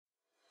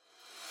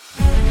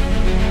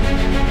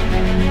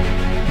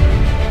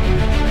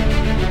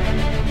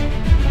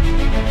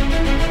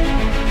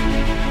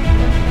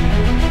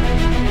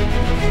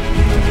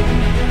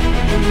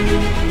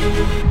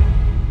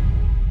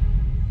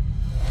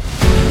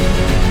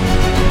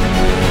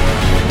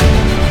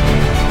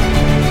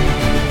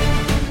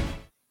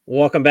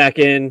Welcome back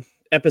in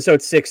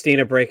episode 16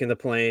 of Breaking the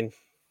Plane.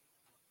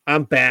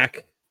 I'm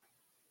back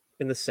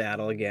in the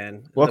saddle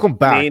again. Welcome the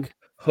back. Main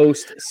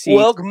host seat.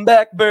 Welcome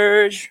back,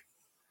 Burg.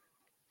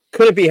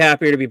 Couldn't be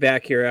happier to be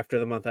back here after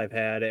the month I've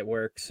had at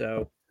work.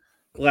 So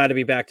glad to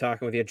be back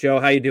talking with you. Joe,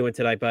 how you doing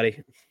tonight,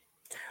 buddy?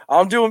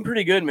 I'm doing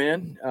pretty good,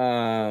 man.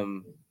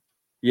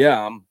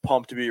 Yeah, I'm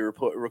pumped to be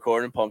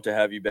recording, pumped to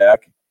have you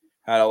back.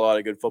 Had a lot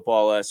of good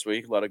football last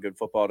week, a lot of good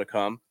football to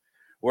come.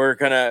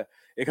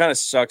 It kind of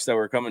sucks that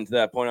we're coming to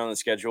that point on the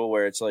schedule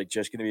where it's like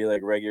just going to be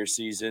like regular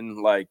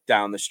season, like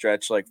down the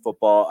stretch, like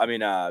football. I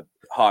mean,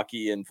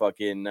 hockey and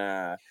fucking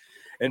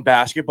and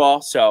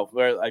basketball. So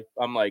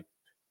I'm like,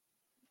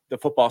 the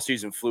football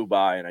season flew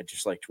by, and I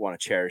just like want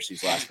to cherish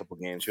these last couple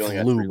games. We only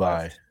got 3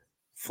 left.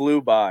 Flew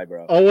by,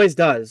 bro. Always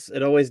does.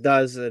 It always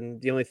does.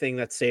 And the only thing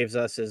that saves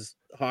us is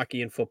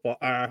hockey and football,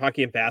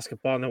 hockey and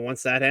basketball. And then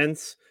once that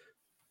ends,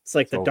 it's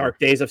like the dark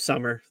days of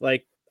summer.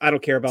 Like, I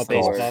don't care about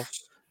baseball.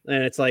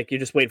 And it's like you're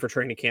just waiting for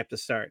training camp to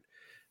start.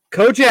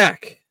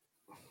 Kojak,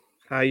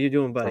 how you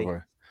doing, buddy?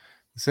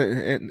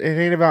 It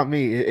ain't about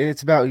me.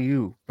 It's about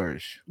you,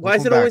 Burg. Why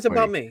is it always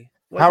about me?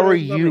 How are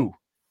you?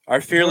 Our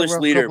fearless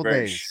leader,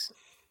 Burg.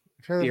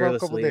 A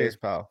couple days,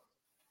 pal.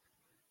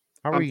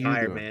 How are you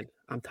doing, man?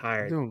 I'm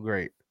tired. I'm doing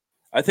great.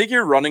 I think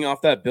you're running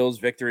off that Bills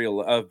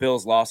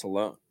loss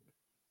alone.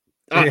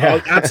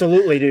 Oh,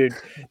 absolutely, dude.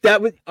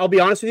 I'll be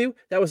honest with you,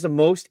 that was the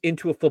most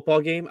into a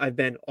football game I've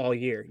been all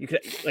year. You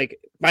could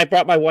I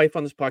brought my wife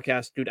on this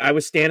podcast, dude. I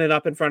was standing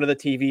up in front of the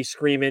TV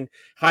screaming,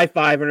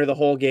 high-fiving her the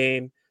whole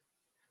game.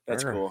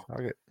 That's cool.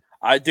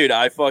 I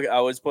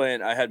was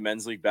playing. I had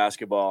men's league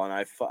basketball, and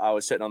I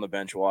was sitting on the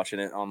bench watching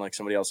it on like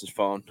somebody else's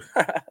phone.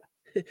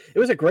 It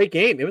was a great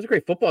game. It was a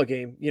great football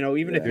game. You know,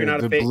 even if you're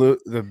not a fan.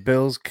 The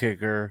Bills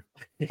kicker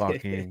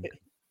fucking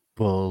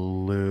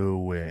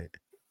blew it.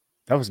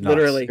 That was nuts.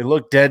 Literally. It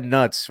looked dead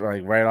nuts,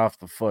 like right off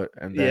the foot,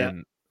 and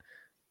then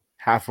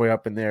halfway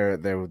up in there,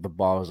 the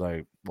ball was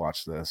like,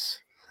 "Watch this."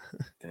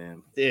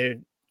 Damn,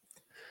 dude.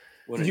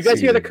 Did you guys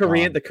hear the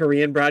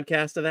Korean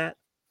broadcast of that?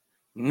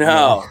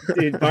 No,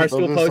 dude.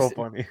 Barstool posted. So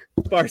funny.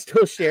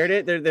 Barstool shared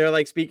it. They're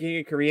like speaking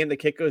in Korean. The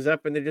kick goes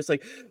up, and they're just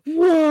like,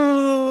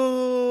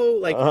 "Whoa!"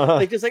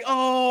 Like just like,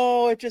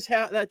 "Oh,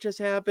 that just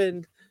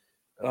happened."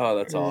 Oh,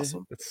 that's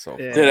awesome. That's so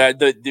funny.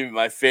 Dude,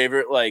 my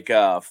favorite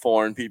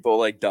foreign people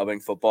like dubbing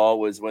football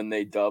was when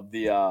they dubbed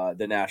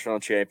the national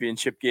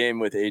championship game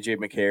with AJ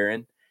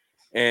McCarron,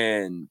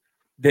 and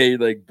they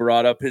like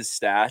brought up his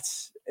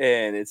stats,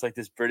 and it's like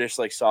this British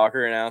like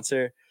soccer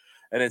announcer,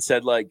 and it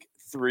said like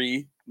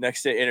 3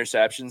 next to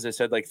interceptions. It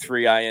said like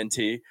 3 INT,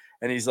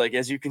 and he's like,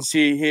 as you can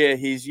see here,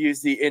 he's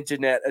used the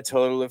internet a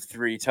total of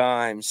 3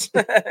 times.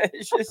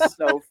 It's just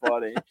so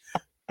funny.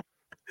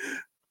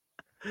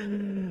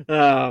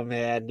 Oh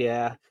man,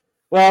 yeah.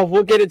 Well,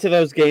 we'll get into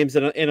those games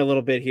in a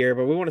little bit here,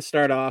 but we want to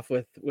start off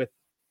with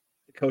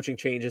coaching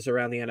changes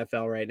around the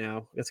NFL right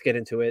now. Let's get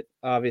into it.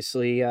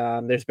 Obviously,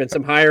 there's been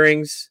some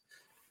hirings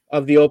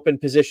of the open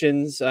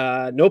positions.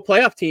 No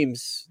playoff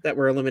teams that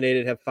were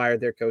eliminated have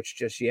fired their coach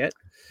just yet.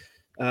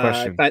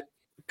 Question. But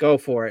go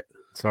for it.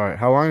 Sorry.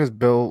 How long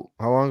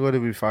ago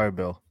did we fire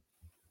Bill?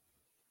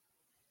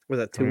 Was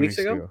that 2 weeks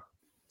ago?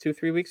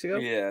 2-3 weeks ago?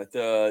 Yeah,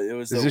 it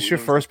was. Is this your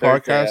first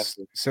podcast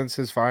since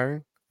his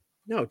firing?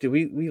 No, dude,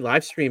 we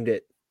live streamed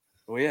it.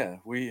 Well, yeah,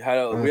 we had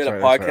a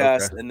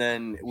podcast, and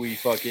then we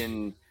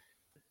fucking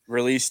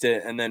released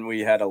it, and then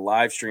we had a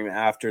live stream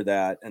after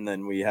that, and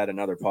then we had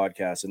another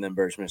podcast, and then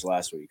Burg missed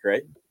last week,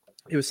 right?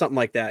 It was something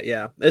like that.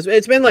 Yeah,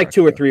 it's been like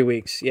 2 or 3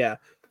 weeks. Yeah.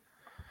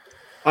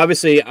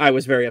 Obviously, I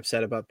was very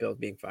upset about Bill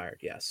being fired.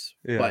 Yes.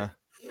 Yeah. But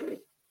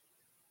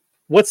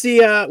what's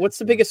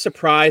the biggest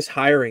surprise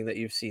hiring that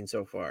you've seen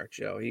so far,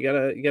 Joe? You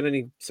got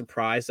any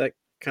surprise that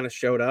kind of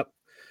showed up?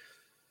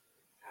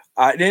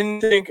 I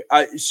didn't think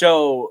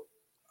so.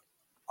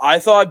 I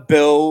thought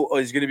Bill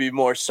was going to be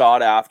more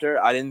sought after.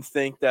 I didn't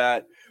think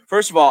that.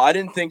 First of all, I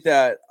didn't think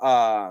that.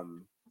 I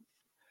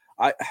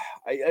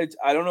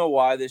don't know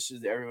why this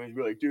is. Everyone's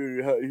like,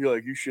 dude,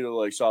 you should have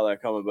like saw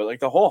that coming. But like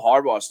the whole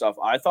Harbaugh stuff,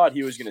 I thought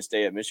he was going to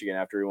stay at Michigan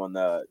after he won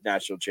the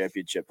national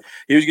championship.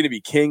 He was going to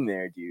be king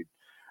there, dude.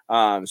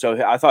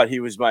 So I thought he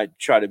might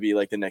try to be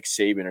like the next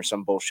Saban or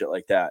some bullshit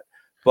like that.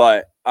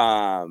 But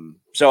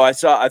so I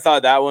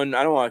thought that one,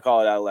 I don't want to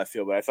call it out of left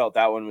field, but I felt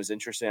that one was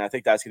interesting. I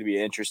think that's going to be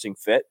an interesting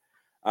fit.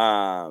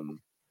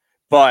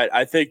 But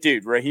I think,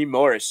 dude, Raheem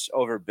Morris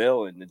over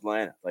Bill in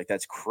Atlanta, like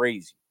that's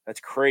crazy.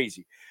 That's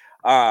crazy.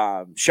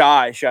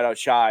 Shout out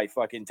Shy,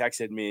 fucking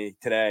texted me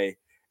today,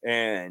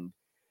 and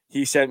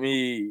he sent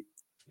me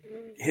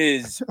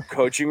his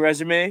coaching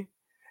resume,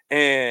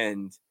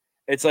 and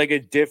it's like a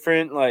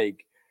different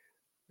like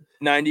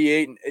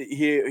 98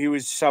 he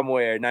was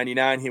somewhere,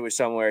 99 he was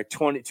somewhere,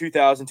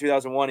 2000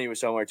 2001 he was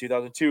somewhere,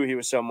 2002 he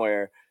was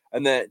somewhere,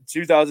 and then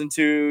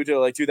 2002 to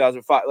like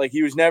 2005, like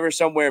he was never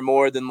somewhere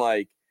more than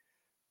like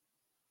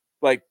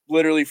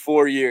literally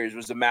 4 years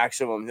was the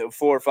maximum.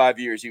 4 or 5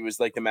 years he was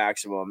like the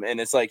maximum, and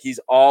it's like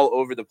he's all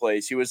over the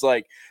place. He was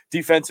like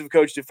defensive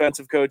coach, head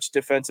coach,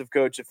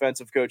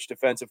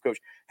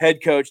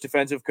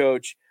 defensive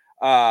coach,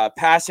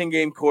 passing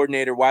game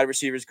coordinator, wide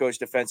receivers coach,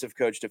 defensive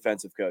coach.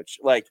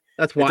 Like,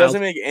 That's it wild.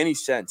 doesn't make any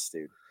sense,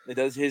 dude. It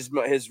does.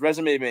 His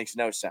resume makes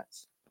no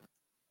sense.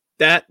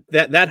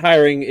 That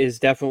hiring is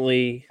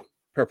definitely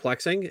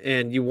perplexing,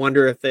 and you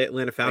wonder if the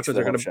Atlanta Falcons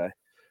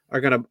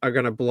are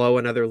gonna blow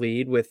another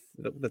lead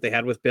that they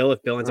had with Bill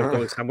if Bill ends up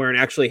going somewhere and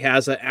actually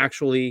has a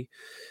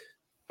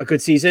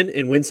good season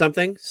and win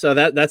something. So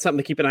that's something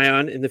to keep an eye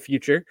on in the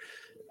future.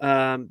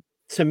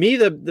 To me,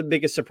 the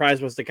biggest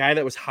surprise was the guy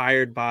that was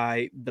hired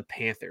by the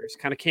Panthers.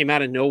 Kind of came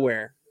out of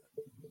nowhere.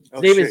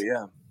 His name is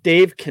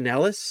Dave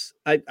Canellis.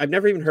 I've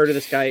never even heard of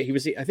this guy. He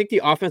was, I think,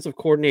 the offensive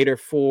coordinator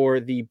for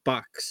the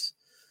Bucks.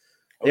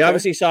 They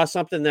obviously saw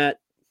something that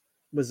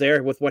was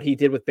there with what he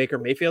did with Baker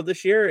Mayfield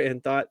this year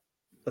and thought,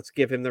 let's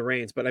give him the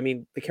reins. But I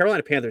mean, the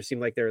Carolina Panthers seem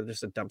like they're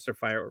just a dumpster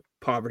fire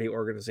poverty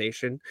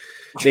organization,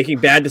 making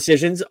bad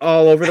decisions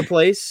all over the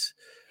place,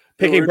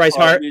 picking Bryce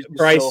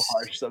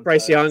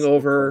Young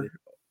over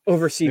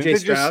CJ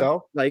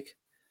Stroud. Like,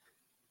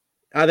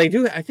 they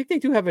do. I think they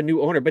do have a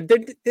new owner, but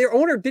their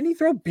owner, didn't he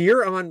throw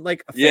beer on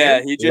like a fan?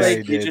 Yeah, he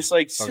just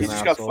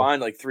got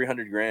fined like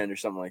 $300,000 or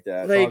something like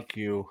that. Like, fuck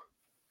you.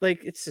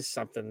 Like, it's just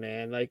something,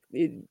 man. Like,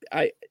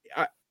 I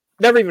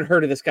never even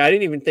heard of this guy. I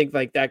didn't even think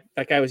like that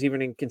guy was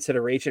even in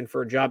consideration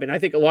for a job. And I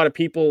think a lot of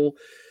people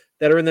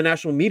that are in the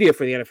national media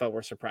for the NFL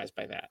were surprised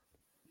by that.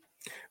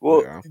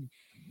 Well,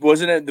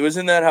 wasn't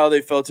that how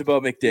they felt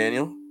about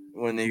McDaniel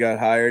when he got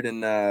hired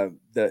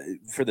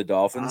for the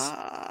Dolphins?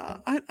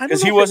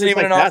 Because he wasn't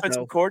even an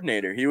offensive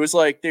coordinator. He was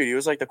like, dude, he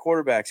was like the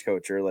quarterback's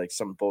coach or like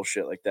some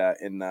bullshit like that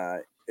when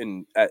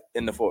he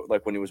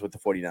was with the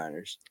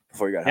 49ers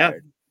before he got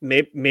hired.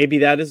 Maybe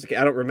that is,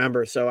 I don't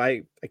remember, so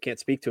I can't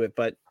speak to it,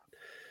 but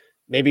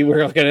maybe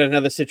we're looking at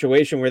another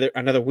situation where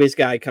another whiz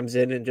guy comes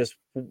in and just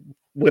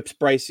whips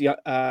Bryce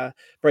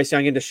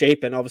Young into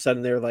shape, and all of a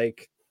sudden they're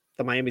like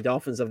the Miami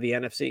Dolphins of the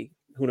NFC.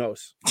 Who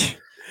knows?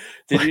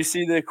 Did you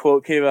see the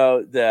quote came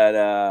out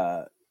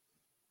that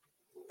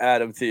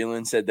Adam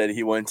Thielen said that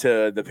he went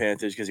to the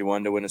Panthers because he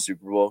wanted to win a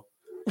Super Bowl?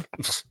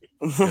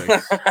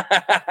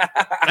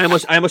 I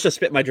almost just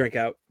spit my drink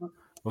out.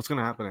 What's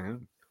gonna happen to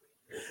him?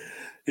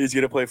 He's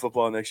gonna play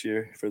football next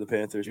year for the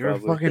Panthers. You're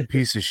probably. a fucking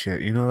piece of shit.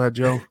 You know that,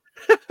 Joe?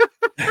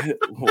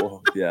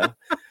 Well, yeah,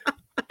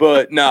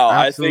 but no,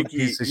 I think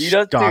he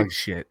does dog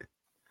shit.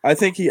 I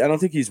don't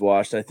think he's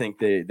washed. I think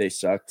they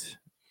sucked.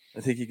 I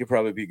think he could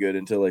probably be good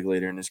until like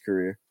later in his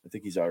career. I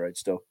think he's all right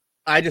still.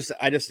 I just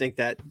think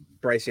that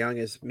Bryce Young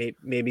is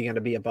maybe going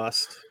to be a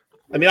bust.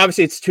 I mean,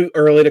 obviously it's too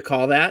early to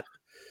call that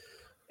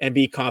and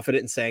be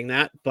confident in saying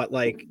that, but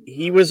like,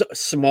 he was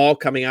small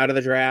coming out of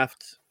the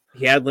draft.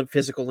 He had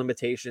physical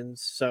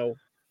limitations, so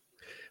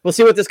we'll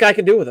see what this guy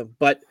can do with him.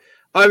 But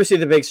obviously,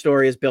 the big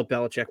story is Bill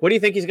Belichick. What do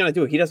you think he's going to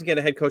do? He doesn't get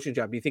a head coaching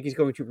job. Do you think he's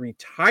going to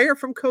retire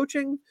from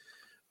coaching,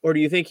 or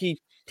do you think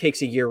he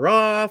takes a year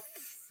off?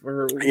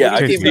 Or I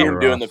can see him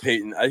doing the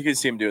Peyton. I can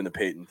see him doing the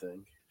Peyton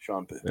thing.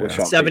 Sean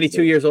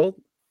 72 years old,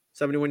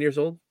 71 years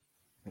old.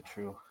 That's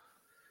true.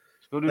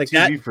 Let's go do like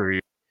TV that, for you.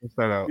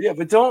 That out. Yeah,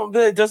 but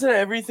doesn't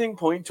everything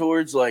point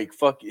towards like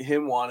fuck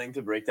him wanting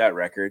to break that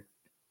record?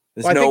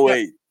 There's no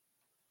way.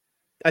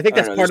 I think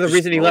that's part of the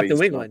reason he left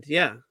New England.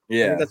 Yeah.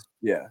 Yeah.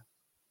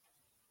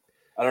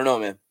 I don't know,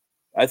 man.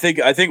 I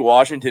think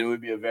Washington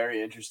would be a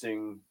very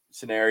interesting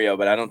scenario,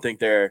 but I don't think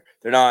they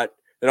don't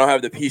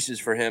have the pieces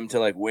for him to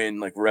like win,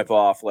 like rip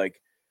off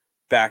like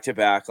back to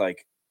back,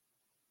 like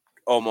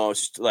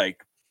almost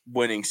like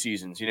winning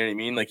seasons. You know what I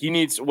mean? Like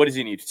what does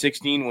he need?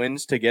 16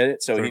 wins to get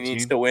it. So 13, he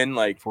needs to win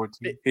like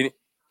 14,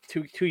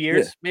 2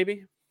 years,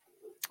 maybe.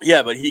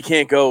 Yeah, but he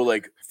can't go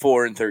like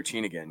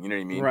 4-13 again. You know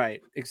what I mean?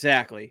 Right.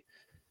 Exactly.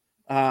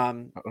 I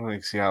don't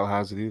think Seattle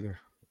has it either.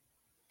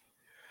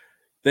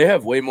 They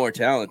have way more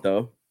talent,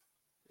 though.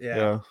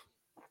 Yeah.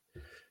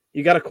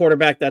 You got a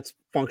quarterback that's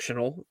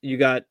functional. You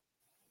got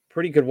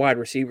pretty good wide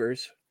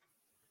receivers.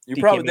 They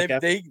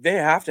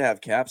have to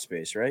have cap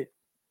space, right?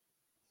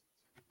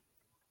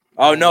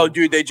 Oh no,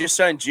 dude! They just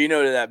signed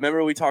Gino to that.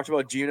 Remember we talked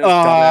about Gino?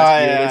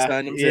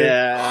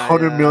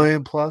 $100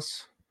 million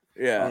plus.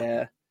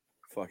 Yeah.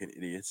 Fucking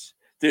idiots.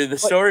 Dude, the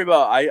story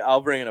about I'll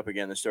bring it up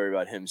again. The story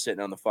about him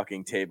sitting on the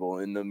fucking table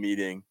in the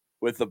meeting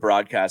with the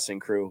broadcasting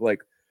crew,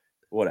 like,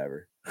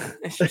 whatever.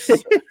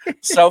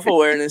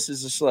 Self-awareness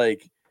is just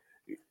like,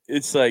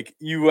 it's like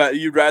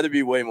you'd rather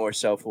be way more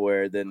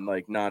self-aware than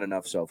like not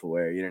enough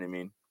self-aware. You know what I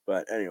mean?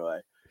 But anyway,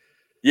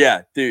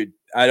 yeah, dude,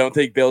 I don't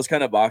think Bill's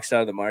kind of boxed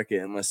out of the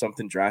market unless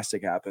something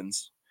drastic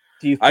happens.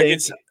 Do you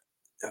think?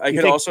 I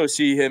could also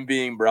see him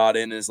being brought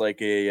in as like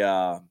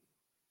a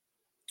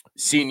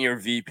senior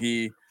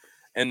VP.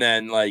 And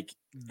then, like,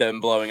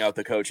 them blowing out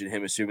the coach and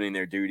him assuming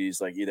their duties,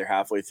 like, either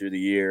halfway through the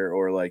year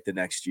or, like, the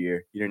next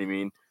year. You know what I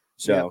mean?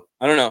 So,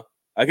 I don't know.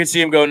 I could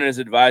see him going in as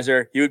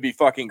advisor. He would be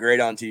fucking great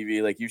on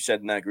TV. Like you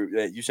said in that group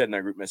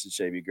message,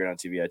 say he'd be great on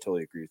TV. I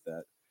totally agree with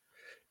that.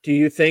 Do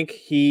you think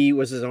he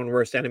was his own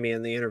worst enemy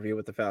in the interview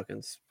with the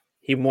Falcons?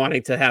 He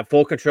wanting to have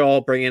full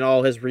control, bring in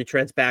all his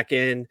retreads back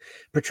in,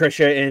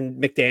 Patricia and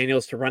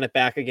McDaniels to run it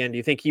back again. Do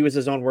you think he was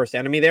his own worst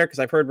enemy there? Because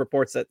I've heard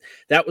reports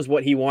that was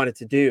what he wanted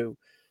to do.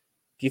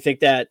 Do you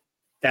think that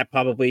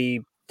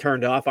probably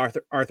turned off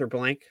Arthur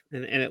Blank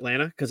in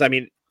Atlanta? Because I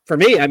mean, for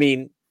me, I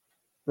mean,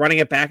 running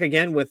it back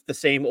again with the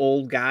same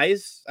old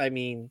guys, I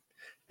mean,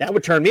 that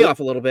would turn me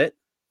off a little bit.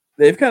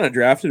 They've kind of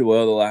drafted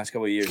well the last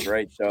couple of years,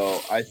 right? So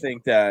I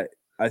think that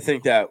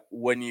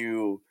when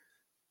you're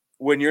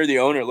the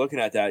owner looking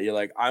at that, you're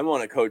like, I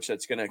want a coach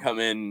that's going to come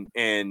in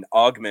and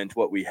augment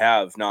what we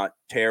have, not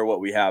tear what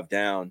we have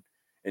down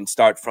and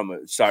start from a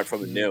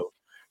new.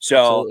 So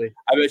absolutely.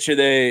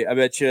 I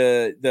bet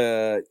you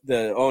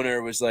the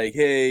owner was like,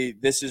 hey,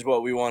 this is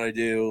what we want to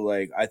do.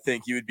 Like, I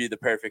think you would be the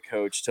perfect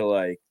coach to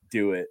like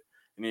do it.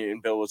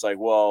 And Bill was like,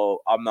 well,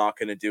 I'm not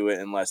going to do it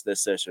unless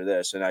this, or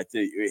this. And I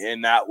think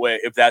in that way,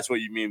 if that's what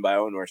you mean by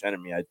own worst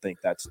enemy, I think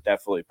that's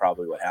definitely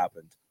probably what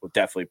happened. Well,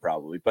 definitely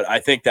probably. But I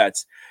think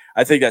that's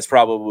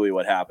probably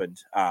what happened.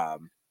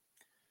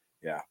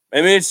 Yeah.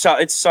 I mean, it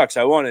sucks.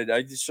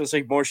 It's just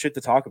like more shit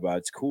to talk about.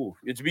 It's cool.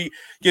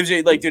 Gives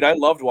you like, dude, I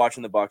loved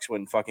watching the Bucks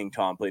when fucking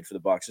Tom played for the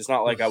Bucks. It's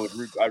not like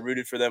I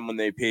rooted for them when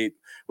they played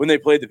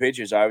the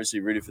Patriots. I obviously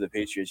rooted for the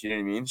Patriots. You know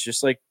what I mean? It's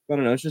just like, I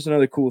don't know. It's just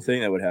another cool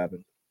thing that would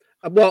happen.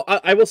 Well,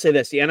 I will say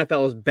this: the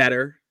NFL is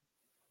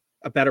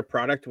a better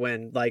product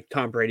when like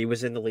Tom Brady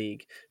was in the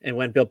league and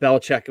when Bill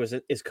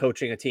Belichick is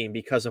coaching a team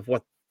because of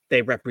what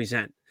they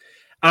represent.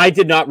 I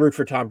did not root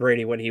for Tom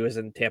Brady when he was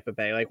in Tampa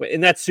Bay. Like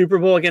in that Super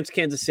Bowl against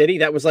Kansas City,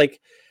 that was like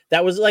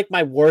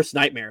my worst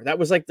nightmare. That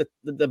was like the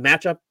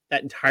matchup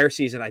that entire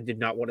season I did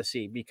not want to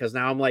see, because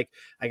now I'm like,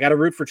 I got to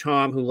root for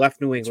Tom, who left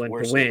New England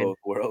to win. Both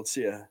worlds,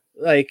 yeah.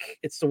 Like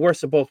it's the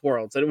worst of both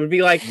worlds, and it would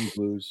be like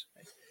lose.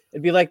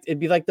 It'd be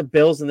like the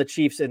Bills and the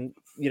Chiefs, and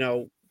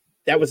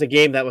that was a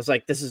game that was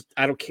like, this is,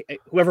 I don't care,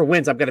 whoever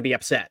wins, I'm going to be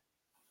upset.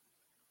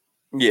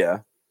 Yeah.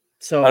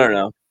 So I don't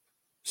know.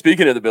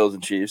 Speaking of the Bills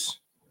and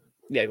Chiefs,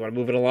 yeah, you want to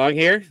move it along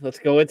here? Let's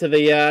go into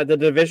the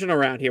divisional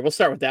round here. We'll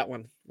start with that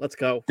one. Let's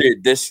go,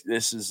 dude. This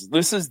is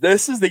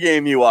the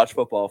game you watch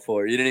football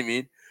for. You know what I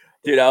mean?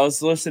 Dude, I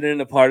was listening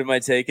to Part of My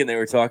Take, and they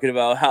were talking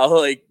about how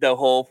like the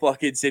whole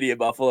fucking city of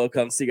Buffalo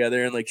comes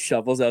together and like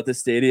shovels out the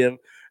stadium.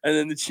 And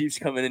then the Chiefs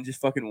come in and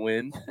just fucking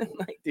win.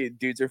 Like,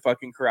 dudes are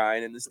fucking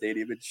crying in the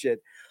stadium and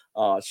shit.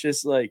 It's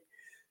just like,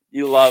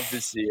 you love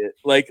to see it.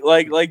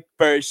 Like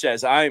Burg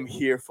says, I am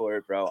here for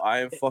it, bro. I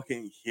am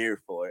fucking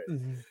here for it.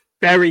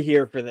 Very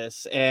here for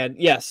this. And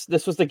yes,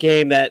 this was the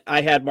game that I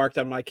had marked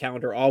on my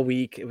calendar all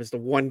week. It was the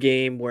one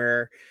game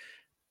where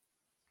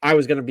I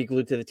was going to be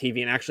glued to the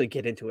TV and actually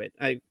get into it.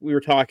 We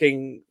were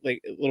talking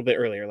like a little bit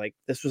earlier. Like,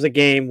 this was a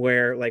game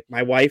where like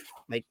my wife,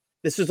 like,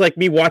 this was like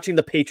me watching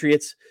the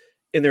Patriots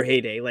in their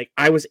heyday. Like,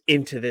 I was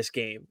into this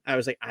game. I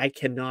was like, I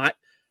cannot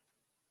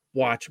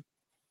watch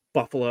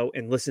Buffalo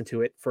and listen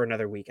to it for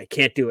another week. I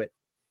can't do it.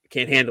 I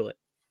can't handle it.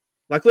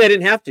 Luckily, I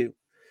didn't have to.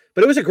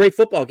 But it was a great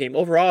football game.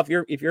 Overall, if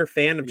you're a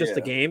fan of just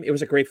the game, it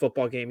was a great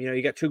football game.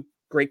 You got two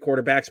great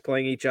quarterbacks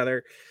playing each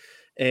other.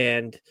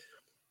 And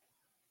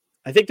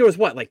I think there was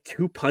like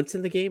 2 punts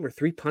in the game or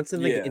 3 punts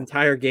in the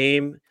entire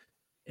game.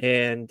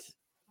 And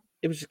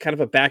it was just kind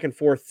of a back and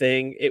forth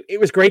thing. It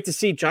was great to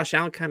see Josh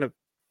Allen kind of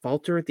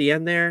falter at the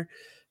end there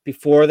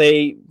before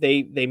they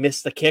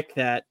missed the kick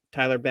that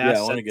Tyler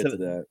Bass sent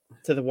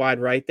to the wide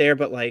right there.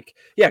 But like,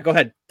 yeah, go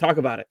ahead, talk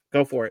about it,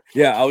 go for it.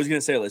 Yeah, I was gonna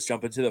say let's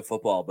jump into the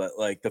football, but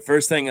like the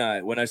first thing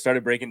when I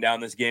started breaking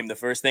down this game, the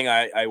first thing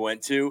I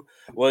went to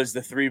was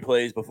the 3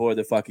 plays before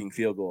the fucking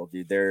field goal.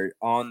 Dude, they're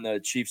on the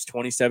Chiefs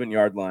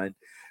 27-yard line,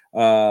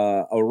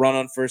 a run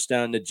on first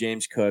down to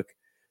James Cook,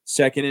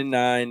 2nd and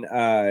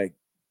 9,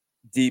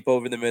 deep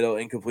over the middle,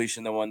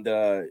 incompletion, the one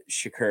to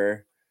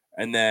Shakur.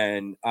 And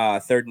then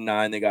 3rd and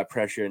 9, they got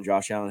pressure, and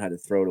Josh Allen had to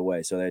throw it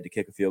away. So they had to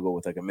kick a field goal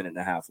with like a minute and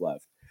a half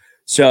left.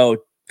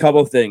 So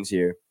couple of things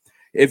here.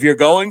 If you're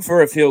going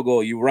for a field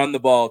goal, you run the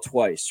ball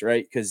twice,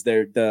 right? Because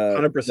they're the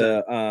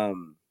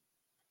 100%.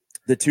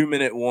 The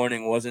 2-minute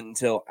warning wasn't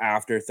until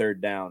after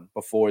 3rd down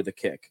before the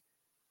kick,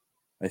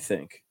 I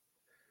think.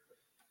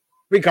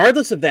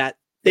 Regardless of that,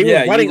 they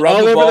were running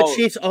all over the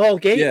Chiefs all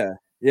game.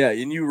 Yeah,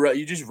 and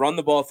you just run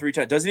the ball 3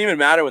 times. Doesn't even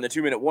matter when the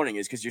 2-minute warning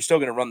is, because you're still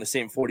going to run the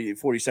same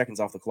 40 seconds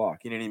off the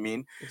clock. You know what I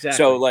mean? Exactly.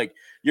 So like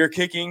you're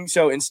kicking.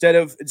 So instead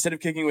of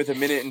kicking with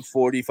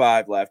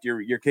 1:45 left,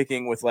 you're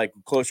kicking with like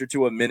closer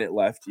to a minute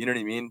left. You know what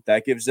I mean?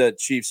 That gives the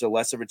Chiefs a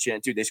less of a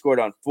chance. Dude, they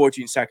scored on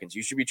 14 seconds.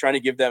 You should be trying to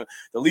give them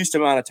the least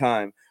amount of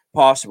time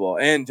possible,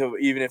 and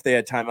even if they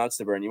had timeouts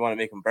to burn, you want to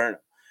make them burn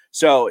them.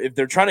 So if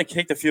they're trying to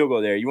kick the field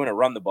goal there, you want to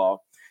run the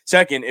ball.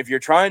 Second, if you're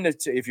trying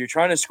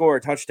to score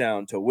a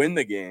touchdown to win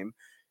the game,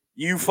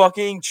 you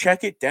fucking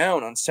check it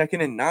down on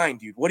 2nd and 9,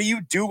 dude. What are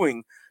you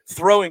doing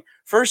throwing?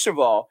 First of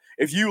all,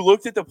 if you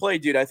looked at the play,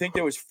 dude, I think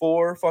there was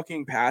 4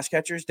 fucking pass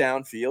catchers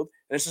downfield.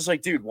 And it's just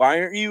like, dude, why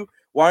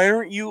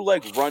aren't you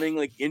like running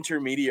like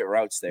intermediate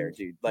routes there,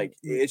 dude? Like,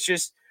 it's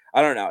just,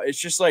 I don't know. It's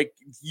just like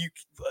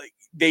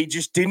they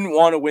just didn't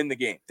want to win the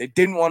game. They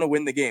didn't want to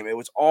win the game. It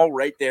was all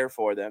right there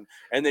for them.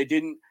 And they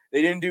didn't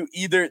do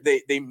either.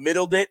 They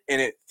middled it,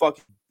 and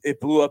it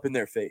blew up in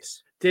their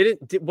face.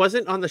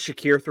 Wasn't on the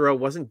Shakir throw,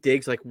 wasn't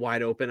Diggs like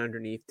wide open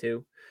underneath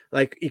too?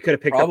 Like he could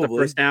have picked up the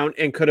Probably. first down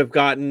and could have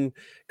gotten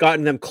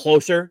them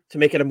closer to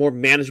make it a more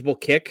manageable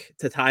kick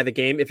to tie the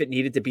game if it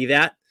needed to be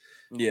that.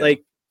 Yeah.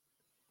 Like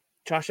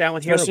Josh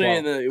Allen hero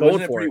Especially ball, it going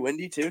wasn't it for pretty it.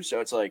 windy too, so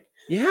it's like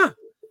Yeah.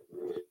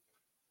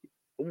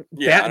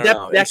 yeah, I don't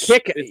know. That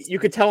kick, you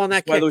could tell on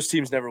that why kick. those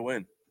teams never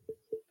win.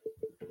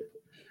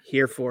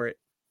 Here for it.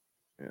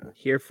 Yeah.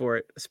 Here for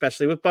it,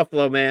 especially with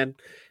Buffalo, man.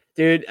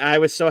 Dude, I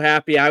was so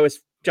happy. I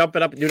was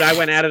jumping up. Dude, I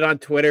went at it on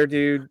Twitter,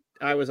 dude.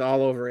 I was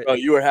all over it. Oh,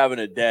 you were having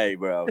a day,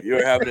 bro. You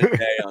were having a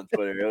day on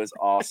Twitter. It was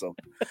awesome.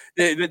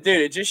 Dude,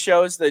 it just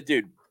shows that,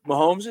 dude,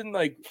 Mahomes and,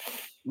 like,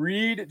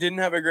 Reed didn't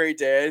have a great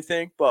day, I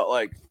think, but,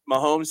 like,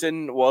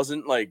 Mahomes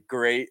wasn't, like,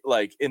 great,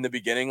 like, in the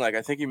beginning. Like,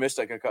 I think he missed,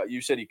 like,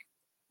 you said he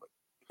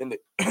in the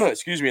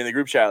excuse me, in the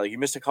group chat, like, he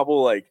missed a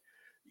couple, like,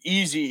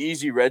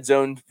 easy red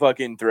zone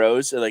fucking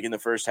throws, like, in the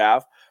first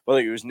half. But,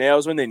 like, it was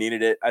nails when they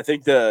needed it. I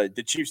think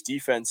the Chiefs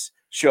defense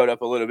showed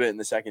up a little bit in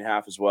the second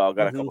half as well.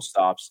 Got a couple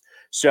stops.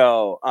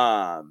 So,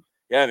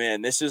 yeah,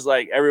 man, this is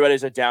like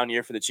everybody's a down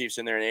year for the Chiefs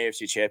in their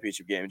AFC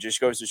Championship game. It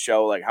just goes to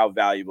show like how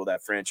valuable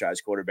that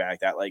franchise quarterback,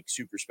 that like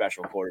super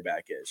special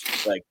quarterback is.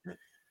 Like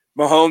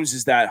Mahomes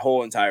is that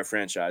whole entire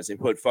franchise. They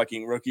put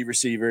fucking rookie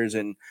receivers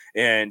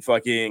and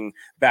fucking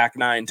back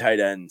nine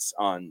tight ends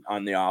on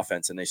the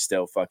offense, and they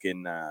still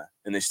fucking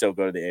and they still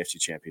go to the AFC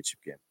Championship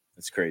game.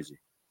 That's crazy.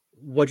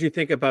 What do you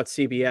think about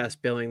CBS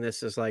billing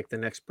this as like the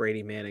next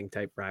Brady Manning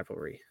type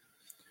rivalry?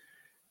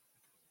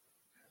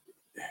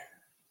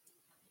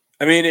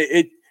 I mean,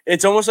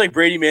 it's almost like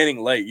Brady Manning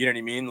light. You know what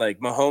I mean? Like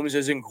Mahomes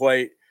isn't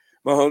quite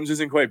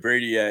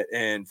Brady yet,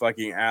 and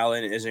fucking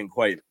Allen isn't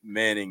quite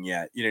Manning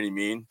yet. You know what I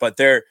mean? But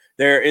they're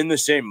in the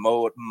same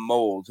mold.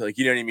 Like,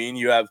 you know what I mean?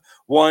 You have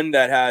one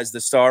that has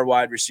the star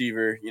wide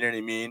receiver. You know what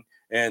I mean?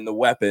 And the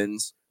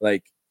weapons,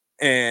 like.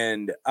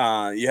 And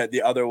you had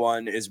the other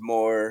one is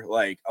more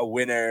like a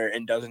winner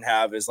and doesn't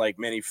have as like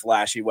many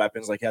flashy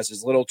weapons. Like has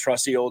his little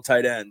trusty old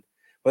tight end,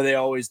 but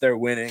they're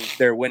winning.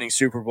 They're winning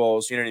Super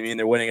Bowls. You know what I mean?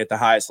 They're winning at the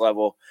highest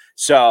level.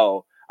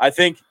 So I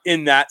think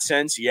in that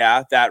sense,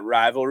 yeah, that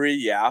rivalry,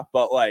 yeah.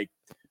 But like,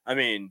 I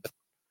mean,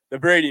 the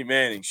Brady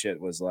Manning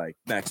shit was like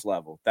next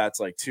level. That's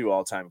like two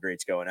all-time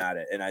greats going at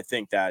it. And I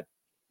think that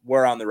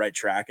we're on the right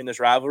track in this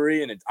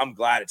rivalry. And I'm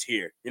glad it's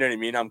here. You know what I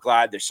mean? I'm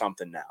glad there's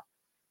something now.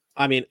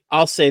 I mean,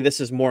 I'll say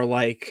this is more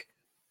like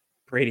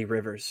Brady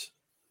Rivers.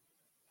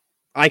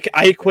 I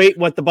equate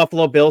what the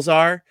Buffalo Bills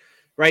are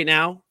right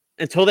now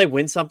until they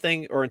win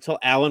something or until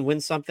Allen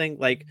wins something.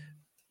 Like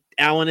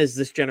Allen is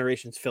this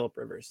generation's Phillip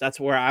Rivers. That's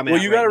where I'm at.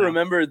 Well, you got to now.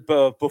 remember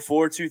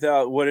before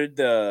 2000, what did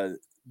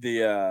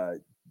the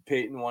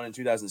Peyton won in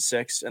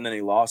 2006 and then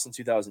he lost in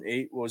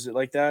 2008? Was it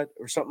like that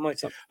or something like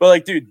that? But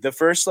like, dude, the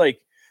first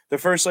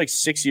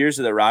 6 years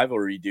of the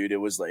rivalry, dude, it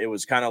was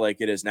kind of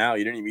like it is now.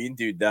 You know what I mean,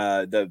 dude?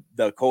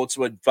 The Colts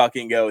would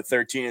fucking go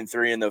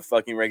 13-3 in the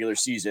fucking regular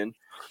season,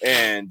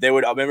 and they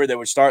would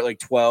start like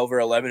 12 or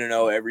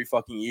 11-0 every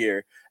fucking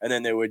year, and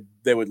then they would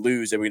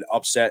lose. They would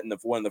upset in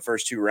one of the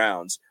first two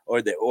rounds,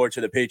 or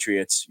to the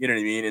Patriots. You know what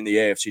I mean? In the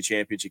AFC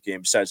Championship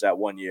game, besides that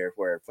one year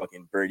where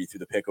fucking Brady threw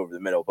the pick over the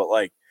middle. But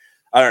like,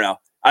 I don't know.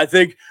 I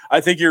think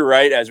you're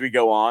right. As we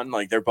go on,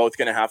 like they're both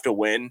going to have to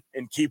win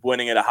and keep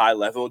winning at a high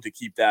level to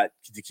keep that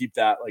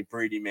like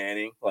Brady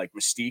Manning like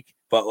mystique.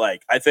 But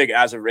like I think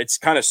it's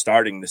kind of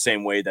starting the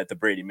same way that the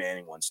Brady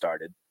Manning one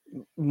started.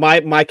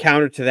 My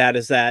counter to that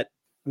is that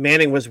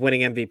Manning was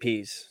winning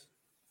MVPs.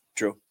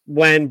 True.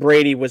 When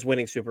Brady was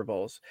winning Super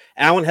Bowls,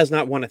 Allen has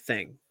not won a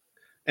thing,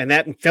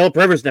 and Phillip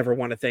Rivers never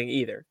won a thing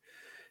either.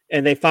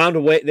 And they found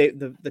a way.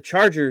 The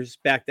Chargers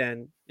back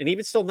then, and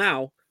even still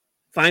now,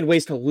 find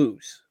ways to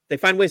lose. They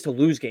find ways to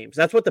lose games.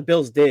 That's what the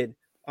Bills did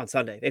on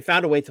Sunday. They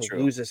found a way to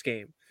lose this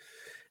game.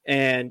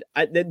 And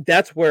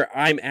that's where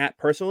I'm at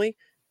personally.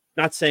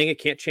 Not saying it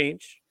can't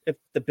change if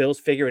the Bills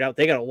figure it out.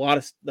 They got a lot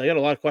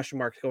of question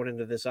marks going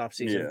into this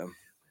offseason. Yeah.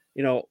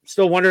 You know,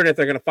 still wondering if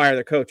they're going to fire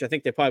their coach. I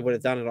think they probably would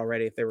have done it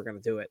already if they were going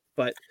to do it.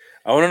 But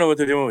I want to know what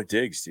they're doing with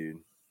Diggs, dude.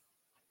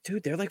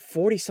 Dude, they're like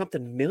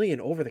 40-something million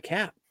over the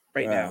cap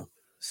right now.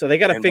 So they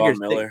got to figure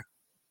Miller.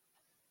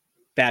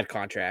 Bad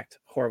contract.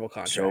 Horrible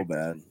contract. So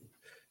bad.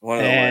 One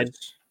of the worst. And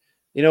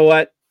you know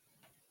what?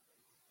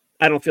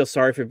 I don't feel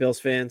sorry for Bills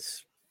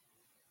fans.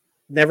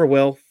 Never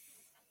will.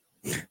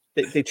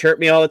 They chirp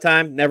me all the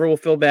time. Never will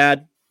feel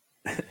bad.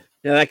 You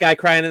know, that guy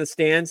crying in the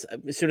stands,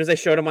 as soon as they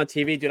showed him on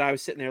TV, dude, I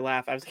was sitting there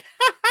laughing.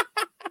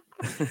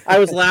 I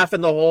was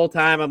laughing the whole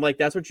time. I'm like,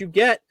 that's what you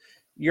get.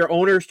 Your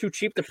owner's too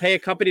cheap to pay a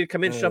company to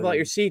come in and shovel out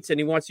your seats, and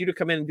he wants you to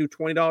come in and do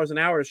 $20 an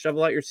hour to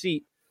shovel out your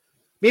seat.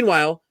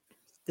 Meanwhile,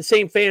 the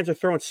same fans are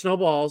throwing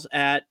snowballs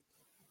at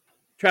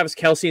Travis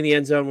Kelce in the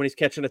end zone when he's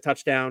catching a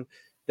touchdown.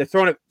 They're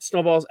throwing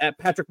snowballs at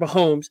Patrick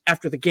Mahomes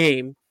after the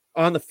game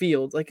on the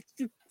field. Like,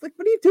 dude, like,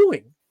 what are you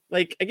doing?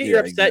 Like, I get you're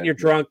upset and you're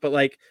drunk, but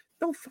like,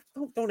 don't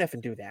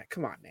effing do that.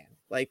 Come on, man.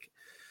 Like,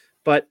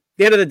 but at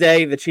the end of the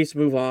day, the Chiefs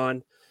move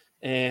on,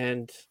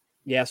 and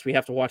yes, we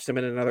have to watch them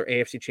in another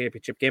AFC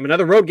Championship game,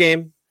 another road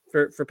game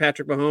for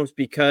Patrick Mahomes,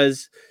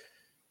 because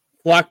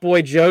Block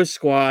Boy Joe's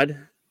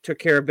squad took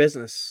care of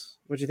business.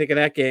 What'd you think of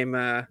that game,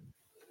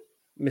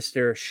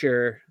 Mr.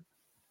 Sure?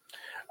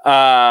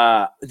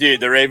 Dude,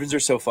 the Ravens are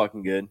so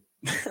fucking good.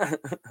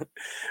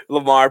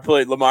 Lamar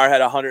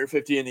had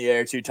 150 in the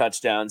air, 2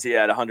 touchdowns. He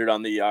had 100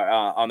 on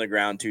the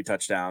ground, 2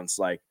 touchdowns,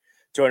 like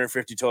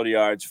 250 total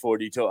yards, 4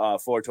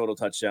 total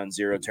touchdowns,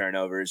 0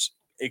 turnovers.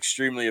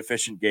 Extremely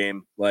efficient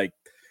game. Like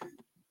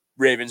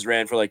Ravens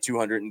ran for like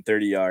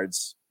 230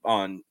 yards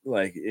on,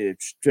 like,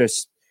 it's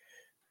just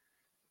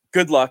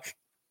good luck.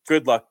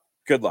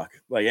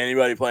 Like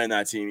anybody playing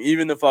that team,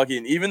 even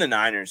the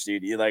Niners,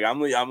 dude. Like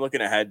I'm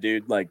looking ahead,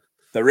 dude. Like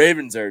the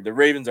Ravens are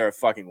a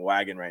fucking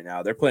wagon right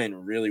now. They're playing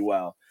really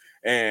well,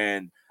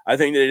 and I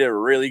think they did a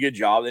really good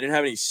job. They didn't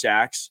have any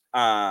sacks,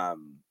 but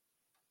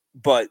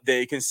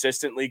they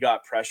consistently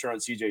got pressure on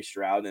CJ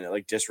Stroud, and it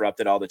like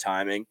disrupted all the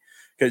timing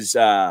because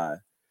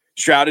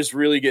Stroud is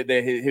really good.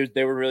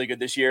 They were really good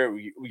this year,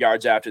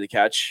 yards after the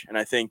catch, and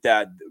I think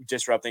that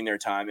disrupting their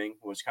timing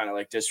was kind of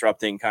like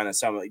disrupting getting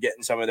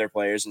some of their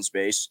players in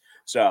space.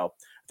 So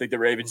I think the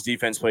Ravens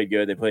defense played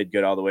good. They played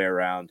good all the way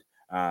around.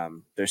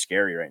 They're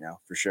scary right now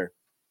for sure.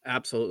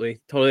 Absolutely,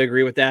 totally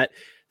agree with that.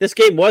 This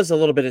game was a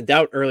little bit in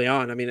doubt early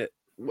on. I mean, it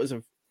was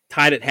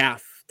tied at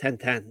half,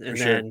 10-10,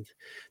 and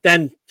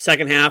then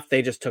second half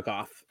they just took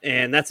off,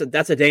 and that's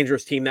a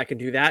dangerous team that can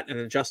do that and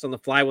adjust on the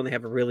fly when they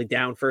have a really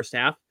down first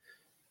half.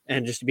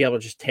 And just to be able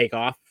to just take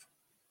off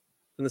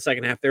in the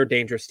second half, they're a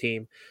dangerous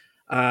team.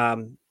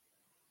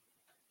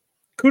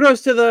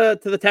 Kudos to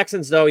the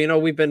Texans, though. You know,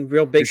 we've been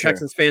real big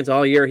Texans fans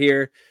all year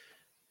here.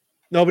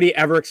 Nobody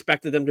ever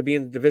expected them to be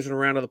in the divisional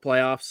round of the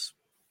playoffs.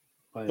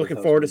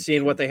 Looking forward to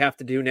seeing what they have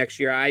to do next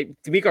year.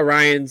 D'Amico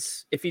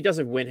Ryans, if he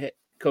doesn't win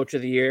Coach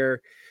of the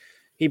Year,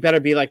 he better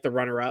be like the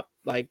runner-up,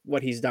 like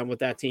what he's done with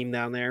that team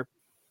down there.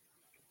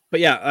 But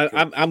yeah,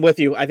 I'm with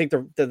you. I think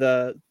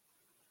the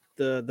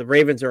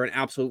Ravens are an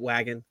absolute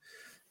wagon,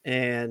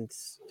 and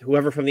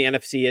whoever from the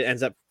NFC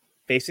ends up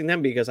facing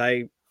them, because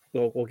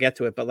we'll get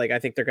to it, but like I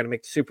think they're going to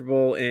make the Super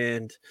Bowl,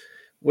 and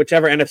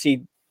whichever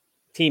NFC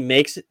team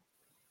makes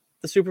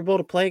the Super Bowl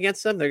to play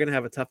against them, they're going to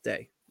have a tough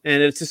day.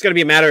 And it's just going to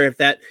be a matter if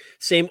that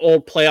same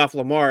old playoff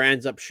Lamar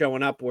ends up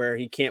showing up where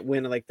he can't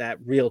win like that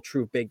real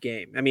true big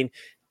game. I mean,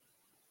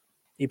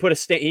 he put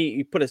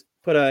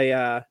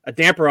a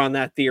damper on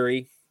that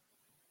theory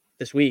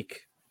this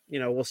week. You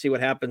know, we'll see what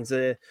happens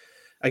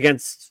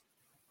against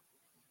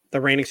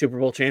the reigning Super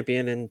Bowl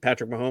champion and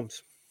Patrick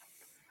Mahomes.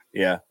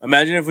 Yeah.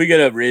 Imagine if we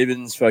get a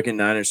Ravens fucking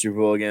Niners Super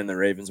Bowl again, the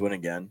Ravens win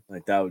again.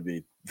 Like that would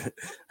be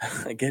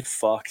I get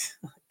fucked.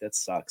 That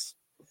sucks.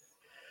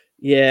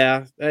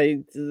 Yeah.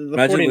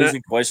 Imagine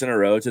losing twice in a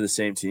row to the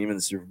same team in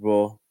the Super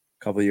Bowl,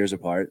 a couple of years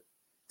apart.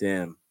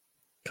 Damn.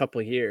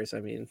 Couple of years.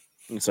 I mean,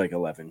 it's like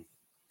 11.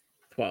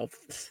 12.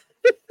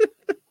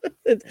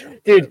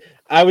 Dude,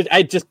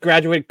 I just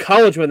graduated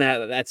college when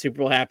that Super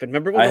Bowl happened.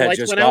 Remember when the lights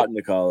went out? I had just gotten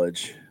to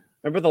college.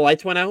 Remember the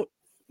lights went out?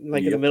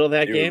 Like in the middle of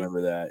that game? I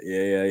remember that.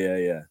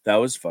 Yeah. That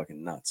was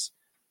fucking nuts.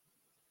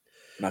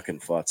 Knocking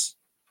futz.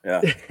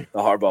 Yeah. The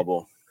Harbaugh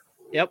Bowl.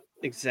 Yep,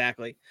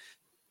 exactly.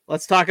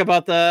 Let's talk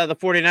about the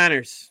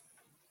 49ers.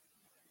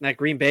 That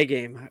Green Bay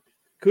game.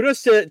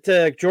 Kudos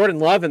to Jordan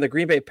Love and the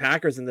Green Bay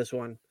Packers in this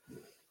one.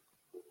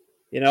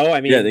 You know,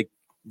 I mean, yeah,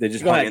 they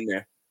just hung in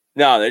there.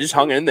 No, they just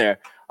hung in there.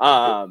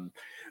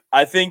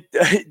 I think,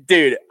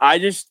 dude,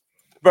 this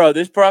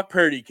Brock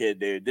Purdy kid,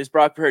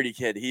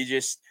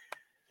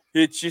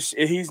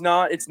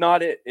 it's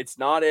not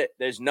it.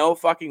 There's no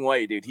fucking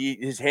way, dude.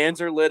 His hands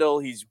are little.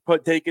 He's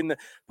putting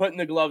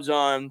the gloves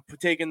on,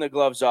 taking the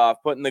gloves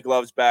off, putting the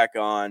gloves back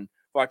on,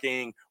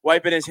 fucking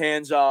wiping his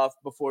hands off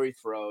before he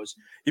throws.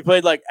 He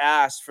played like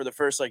ass for the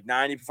first like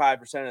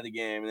 95% of the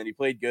game, and then he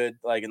played good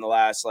like in the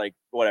last like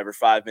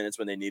 5 minutes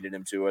when they needed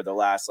him to, or the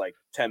last like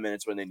 10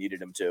 minutes when they needed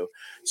him to.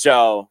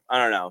 So I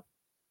don't know.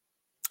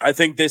 I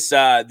think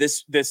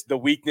the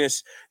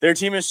weakness, their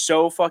team is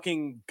so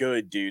fucking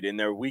good, dude, and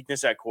their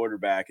weakness at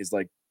quarterback is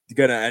like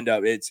gonna end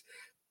up. They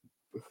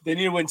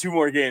need to win 2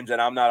 more games,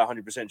 and I'm not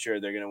 100% sure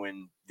they're gonna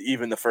win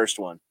even the first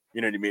one. You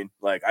know what I mean?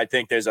 Like I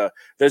think there's a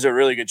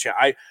really good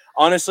chance.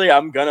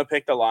 I'm gonna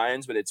pick the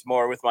Lions, but it's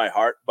more with my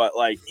heart. But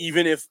like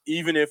even if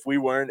we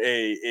weren't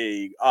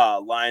a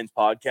Lions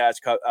podcast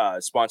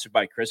sponsored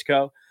by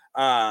Crisco,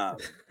 I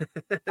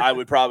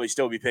would probably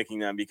still be picking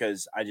them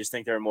because I just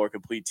think they're a more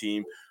complete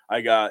team.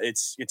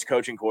 It's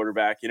coaching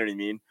quarterback, you know what I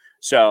mean?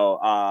 So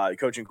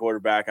coaching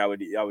quarterback, I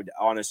would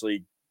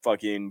honestly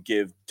fucking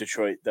give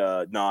Detroit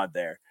the nod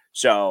there.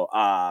 So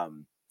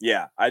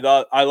yeah, I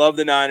love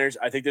the Niners.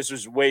 I think this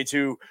was way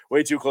too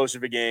close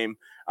of a game.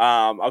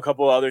 A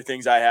couple of other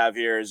things I have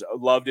here is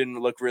Love didn't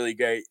look really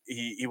great.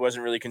 He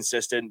wasn't really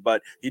consistent,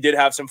 but he did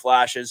have some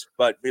flashes.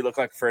 But he looked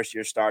like a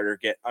first-year starter,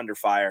 get under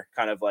fire,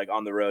 kind of like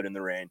on the road in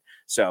the rain.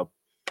 So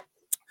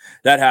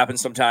that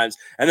happens sometimes.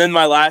 And then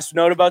my last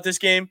note about this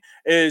game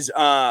is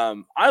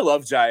I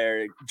love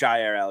Jair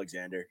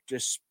Alexander.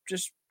 Just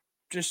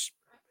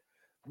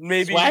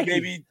maybe Swaggy.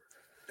 Maybe,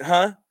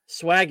 huh?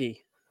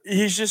 Swaggy.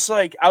 He's just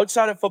like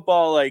outside of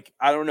football, like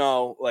I don't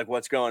know like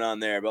what's going on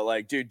there, but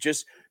like dude,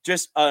 just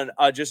just an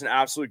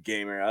absolute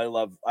gamer. I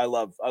love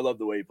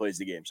the way he plays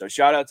the game. So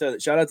shout out to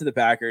the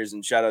Packers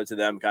and shout out to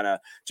them. Kind of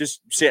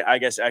just say, I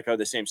guess, echo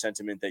the same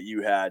sentiment that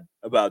you had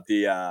about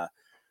the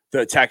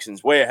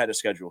Texans, way ahead of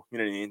schedule. You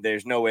know what I mean?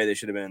 There's no way they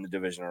should have been in the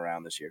divisional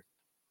round this year.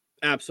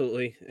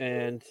 Absolutely.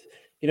 And,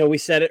 we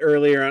said it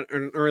earlier on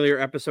an earlier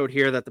episode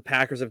here that the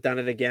Packers have done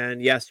it again.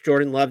 Yes,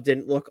 Jordan Love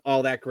didn't look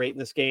all that great in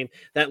this game.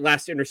 That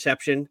last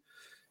interception,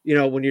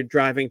 when you're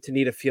driving to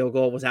need a field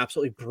goal, was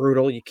absolutely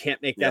brutal. You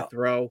can't make that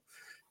throw.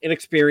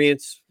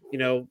 Inexperience,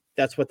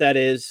 that's what that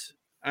is.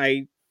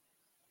 I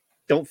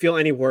don't feel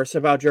any worse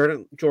about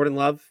Jordan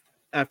Love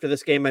after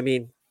this game. I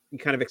mean, you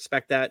kind of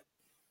expect that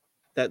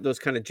those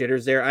kind of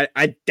jitters there.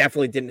 I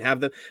definitely didn't have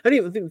them. I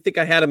didn't even think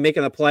I had them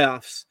making the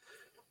playoffs,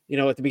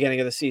 at the beginning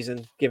of the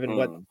season, given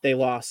what they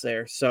lost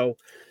there. So,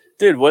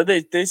 dude, what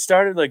they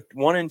started like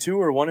 1-2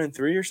 or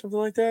 1-3 or something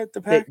like that.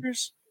 The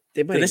Packers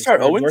did they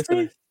start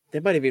 0-3? They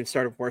might have even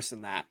started worse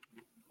than that.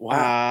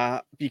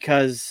 Wow,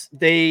 because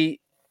there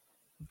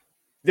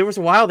was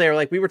a while there,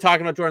 like we were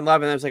talking about Jordan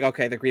Love, and I was like,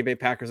 okay, the Green Bay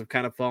Packers have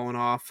kind of fallen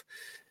off,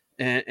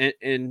 and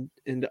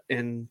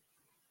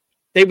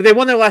they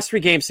won their last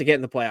 3 games to get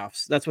in the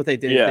playoffs. That's what they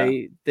did.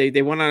 Yeah.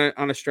 They went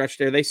on a stretch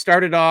there. They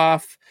started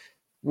off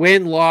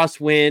win,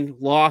 loss,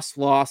 loss.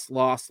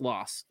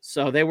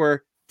 So they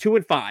were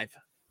 2-5.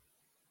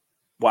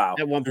 Wow.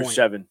 At one point.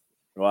 7.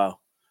 Wow.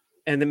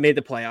 And then made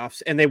the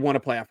playoffs, and they won a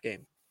playoff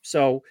game.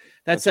 So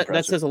that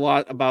says a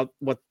lot about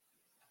what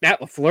Matt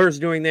LaFleur is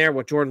doing there,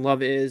 what Jordan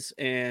Love is.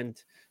 And,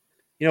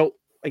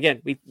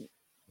 again,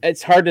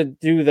 it's hard to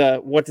do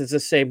what does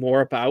this say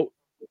more about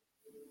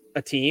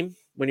a team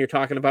when you're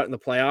talking about in the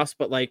playoffs.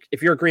 But, like,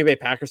 if you're a Green Bay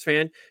Packers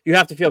fan, you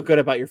have to feel good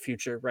about your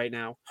future right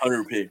now.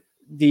 100%.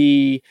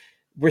 The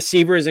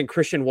receivers and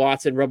Christian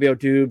Watson, Romeo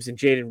Dubes, and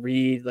Jaden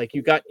Reed, like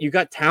you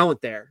got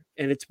talent there,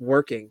 and it's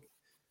working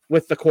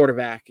with the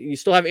quarterback. You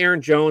still have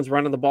Aaron Jones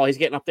running the ball. He's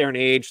getting up there in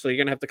age, so you're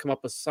going to have to come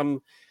up with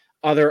some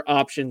other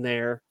option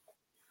there.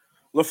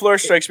 LaFleur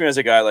strikes me as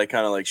a guy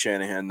kind of like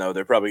Shanahan, though.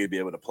 They're probably going to be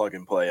able to plug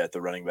and play at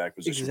the running back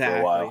position for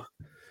a while.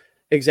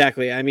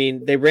 Exactly. I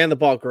mean, they ran the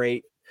ball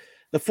great.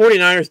 The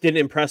 49ers didn't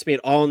impress me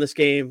at all in this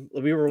game.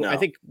 I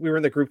think we were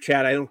in the group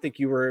chat. I don't think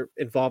you were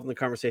involved in the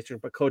conversation,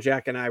 but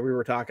Kojak and we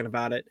were talking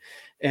about it.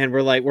 And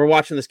we're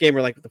watching this game.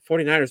 We're like, the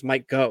 49ers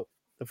might go.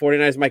 The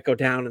 49ers might go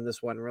down in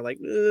this one. We're like,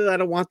 I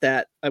don't want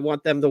that. I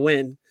want them to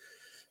win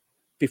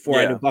before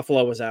I knew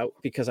Buffalo was out,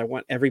 because I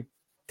want every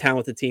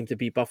talented team to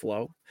beat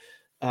Buffalo.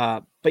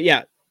 But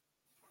yeah,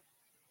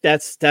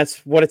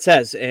 that's what it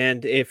says.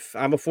 And if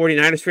I'm a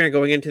 49ers fan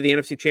going into the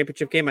NFC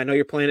Championship game, I know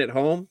you're playing at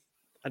home,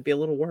 I'd be a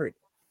little worried.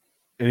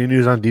 Any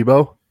news on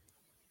Debo?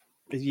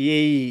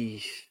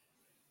 Yay.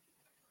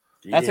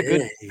 That's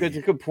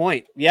a good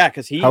point. Yeah,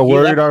 because how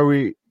worried are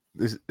we?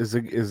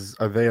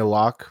 Are they a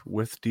lock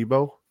with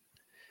Debo?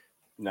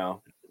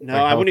 No,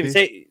 I wouldn't even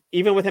say,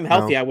 even with him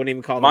healthy, I wouldn't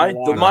even call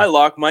them my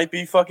lock might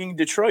be fucking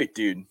Detroit,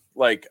 dude.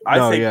 Like,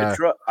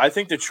 I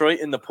think Detroit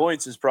in the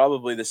points is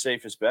probably the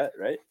safest bet,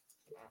 right?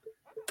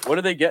 What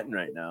are they getting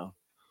right now?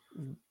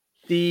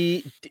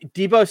 The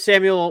Debo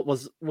Samuel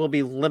will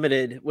be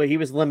limited. Well, he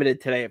was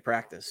limited today at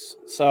practice,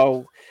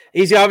 so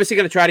he's obviously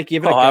going to try to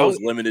give it a go. I was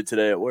limited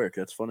today at work.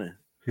 That's funny.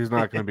 He's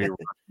not going to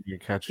be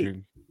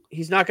catching.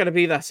 He's not going to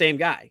be the same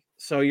guy.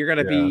 So you're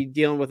going to be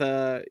dealing with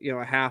a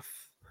half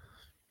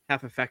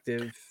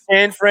effective.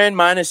 San Fran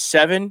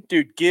 -7,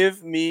 dude.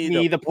 Give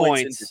me the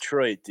points in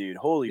Detroit, dude.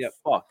 Holy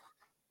fuck.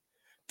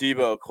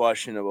 Debo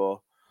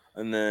questionable,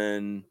 and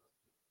then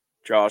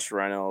Josh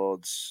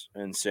Reynolds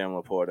and Sam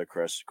Laporta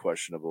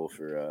questionable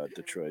for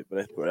Detroit,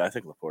 but I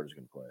think Laporta's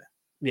going to play.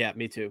 Yeah,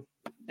 me too.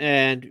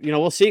 And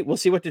we'll see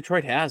what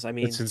Detroit has. I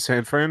mean, it's in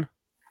San Fran.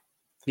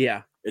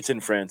 Yeah, it's in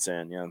France,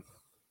 yeah.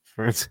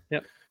 France.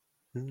 Yep.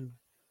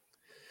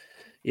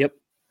 Yep.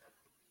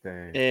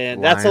 Dang.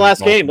 And that's the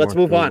last game. Let's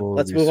move on.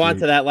 Let's move on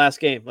to that last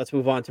game. Let's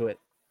move on to it.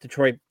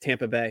 Detroit,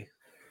 Tampa Bay.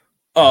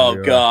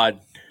 Oh God,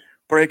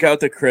 break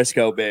out the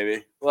Crisco,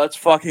 baby. Let's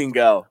fucking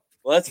go.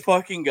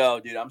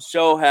 Dude. I'm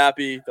so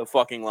happy the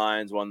fucking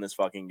Lions won this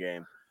fucking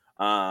game.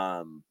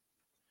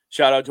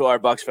 Shout out to our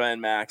Bucks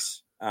fan,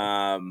 Max.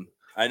 I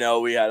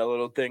know we had a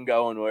little thing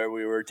going where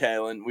we were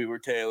tailing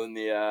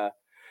the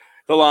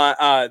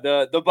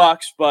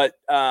Bucks, but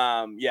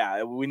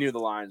we knew the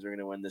Lions were going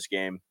to win this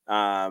game.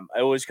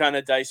 It was kind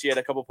of dicey at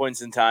a couple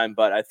points in time,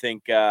 but I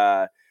think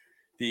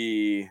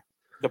the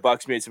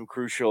Bucks made some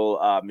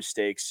crucial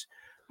mistakes.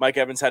 Mike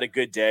Evans had a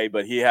good day,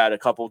 but he had a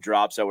couple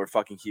drops that were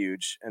fucking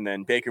huge. And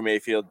then Baker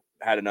Mayfield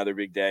had another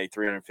big day,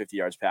 350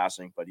 yards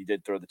passing, but he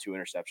did throw the 2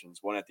 interceptions.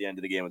 One at the end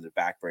of the game was a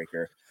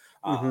backbreaker.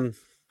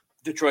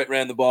 Detroit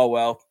ran the ball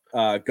well.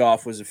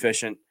 Goff was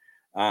efficient.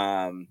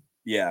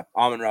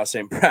 Amon-Ra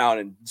St. Brown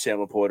and Sam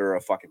Laporta are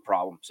a fucking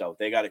problem. So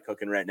they got it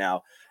cooking right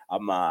now.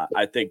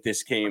 I think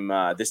this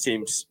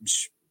team's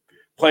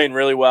playing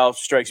really well.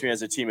 Strikes me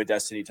as a team of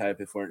destiny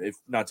type, if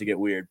not to get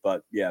weird,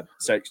 but yeah,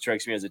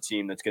 strikes me as a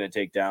team that's going to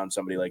take down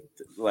somebody like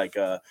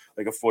a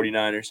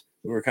 49ers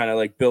who are kind of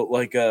like built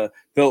like a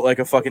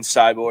fucking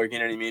cyborg. You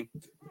know what I mean?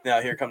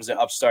 Now here comes the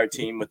upstart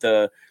team with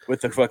the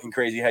fucking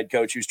crazy head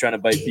coach who's trying to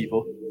bite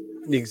people.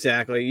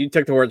 Exactly. You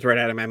took the words right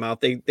out of my mouth.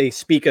 They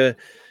speak a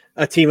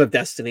team of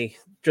destiny.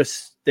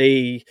 Just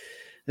the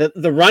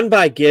run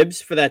by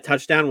Gibbs for that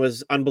touchdown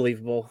was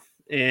unbelievable.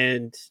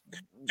 And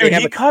dude,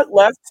 he cut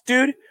left,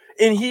 dude,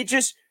 and he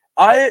just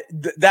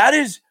that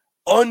is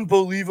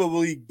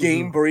unbelievably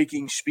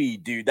game-breaking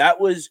speed, dude. That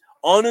was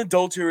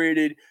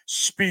unadulterated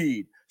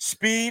speed.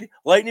 Speed,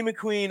 Lightning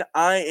McQueen,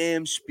 I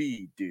am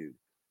speed, dude.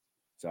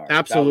 Sorry.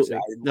 Absolutely. I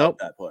didn't love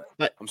that play.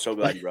 But, I'm so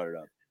glad you brought it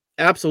up.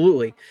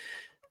 Absolutely.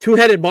 They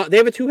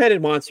have a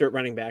two-headed monster at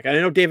running back. I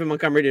know David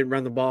Montgomery didn't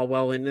run the ball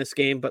well in this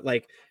game, but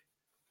like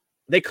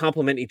they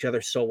complement each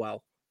other so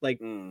well. Like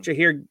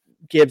Jahir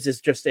Gibbs is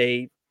just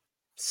a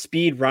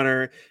speed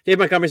runner. Dave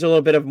Montgomery's a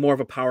little bit of more of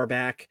a power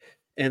back,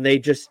 and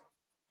they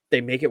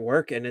make it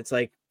work. And it's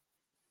like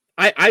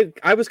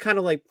I was kind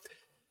of like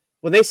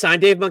when they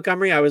signed Dave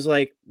Montgomery, I was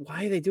like,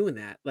 why are they doing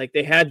that? Like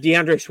they had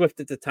DeAndre Swift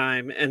at the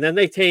time, and then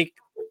they take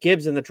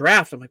Gibbs in the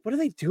draft. I'm like, what are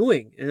they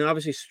doing? And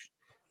obviously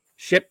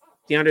ship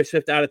DeAndre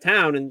Swift out of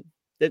town, and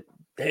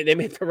they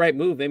made the right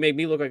move. They made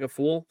me look like a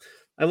fool.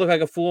 I look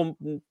like a fool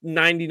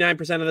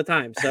 99% of the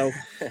time. So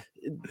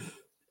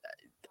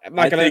I'm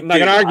not gonna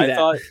argue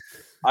that.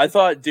 I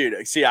thought,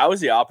 dude, see, I was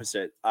the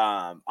opposite.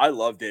 I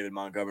love David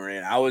Montgomery,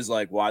 and I was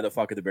like, why the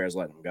fuck are the Bears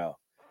letting him go?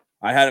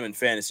 I had him in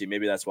fantasy.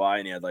 Maybe that's why.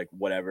 And he had like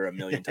whatever, 1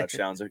 million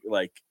touchdowns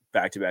like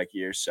back-to-back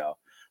years. So,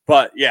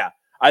 but yeah,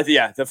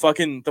 the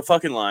fucking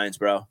Lions,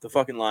 bro. The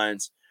fucking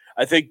Lions.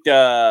 I think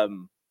their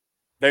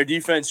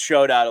defense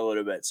showed out a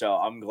little bit. So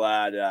I'm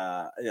glad.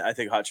 I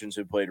think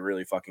Hutchinson played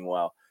really fucking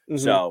well. Mm-hmm.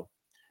 So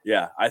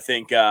yeah, I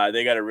think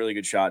they got a really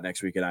good shot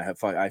next week. And I hope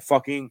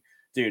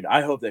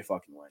they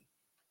fucking win.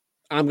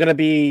 I'm going to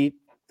be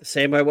the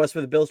same way I was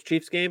for the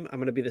Bills-Chiefs game. I'm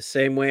going to be the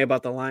same way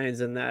about the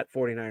Lions in that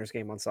 49ers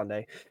game on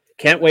Sunday.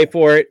 Can't wait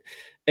for it.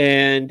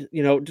 And,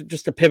 you know,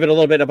 just to pivot a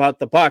little bit about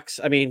the Bucs.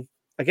 I mean,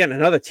 again,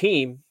 another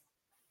team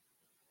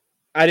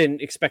I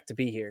didn't expect to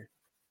be here.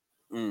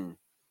 You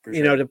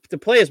know, to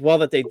play as well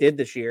that they did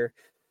this year,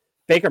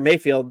 Baker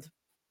Mayfield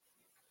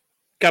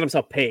got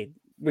himself paid.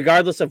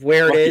 Regardless of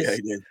where it is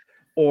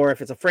or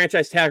if it's a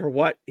franchise tag or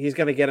what, he's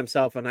going to get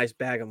himself a nice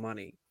bag of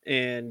money.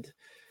 And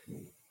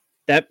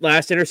that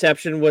last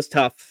interception was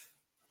tough.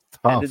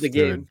 Ended the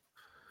game.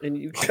 Dude. And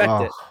you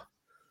expect it.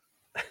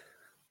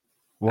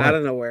 What? Out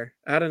of nowhere.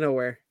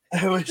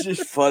 It was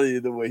just funny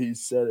the way he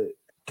said it.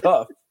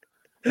 Tough.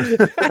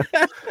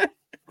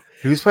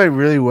 He was playing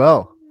really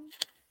well.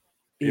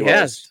 He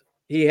has.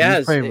 He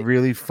was playing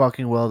really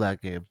fucking well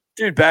that game.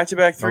 Dude,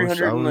 back-to-back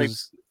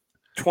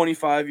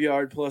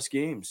 325-yard plus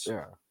games.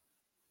 Yeah.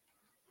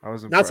 I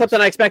was impressed. Not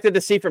something I expected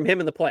to see from him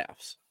in the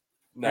playoffs.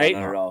 No, right?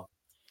 not at all.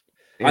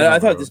 I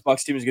thought this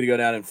Bucs team was going to go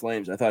down in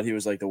flames. I thought he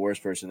was like the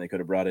worst person they could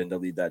have brought in to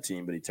lead that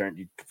team, but he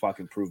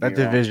fucking proved that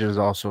division is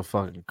also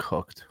fucking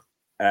cooked.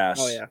 Ass.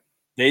 Oh yeah,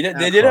 they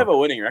did have a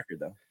winning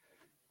record though.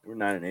 They were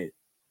 9-8,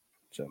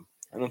 so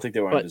I don't think they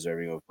were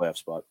undeserving of a playoff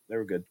spot. They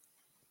were good.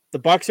 The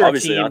Bucs are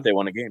obviously not. They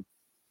won a game.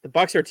 The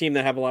Bucs are a team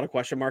that have a lot of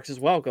question marks as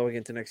well going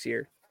into next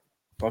year.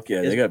 Fuck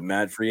yeah, they got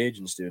mad free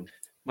agents, dude.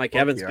 Mike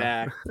Evans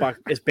back.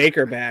 Is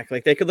Baker back?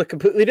 Like they could look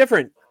completely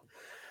different.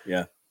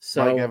 Yeah.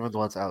 So Mike Evans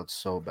wants out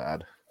so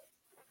bad.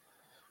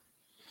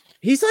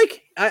 He's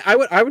like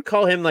I would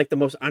call him like the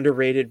most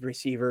underrated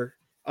receiver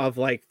of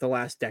like the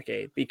last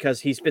decade because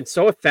he's been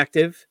so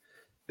effective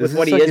with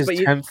what he is. But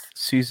 10th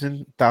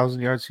season,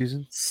 1,000-yard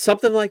season,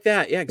 something like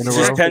that. Yeah,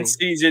 exactly. It's his 10th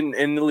season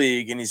in the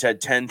league, and he's had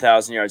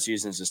 10,000-yard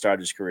seasons to start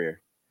his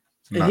career.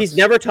 And he's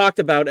never talked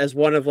about as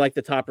one of like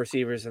the top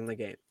receivers in the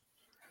game.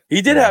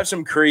 He did have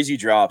some crazy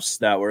drops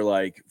that were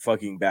like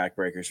fucking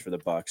backbreakers for the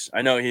Bucs.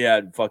 I know he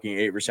had fucking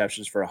 8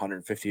 receptions for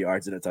 150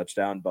 yards and a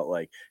touchdown, but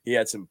like he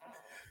had some.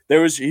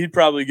 He'd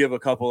probably give a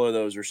couple of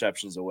those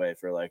receptions away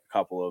for like a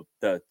couple of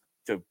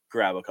to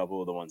grab a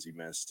couple of the ones he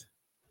missed.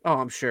 Oh,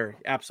 I'm sure,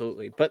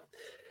 absolutely. But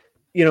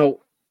you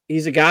know,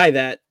 he's a guy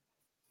that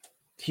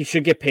he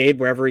should get paid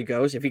wherever he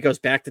goes. If he goes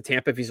back to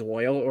Tampa, if he's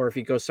loyal, or if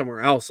he goes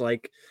somewhere else,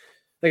 like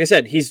I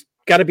said, he's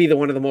got to be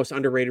one of the most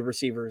underrated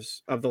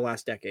receivers of the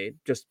last decade,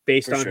 just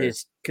based on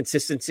his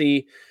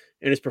consistency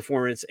and his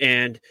performance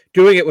and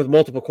doing it with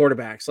multiple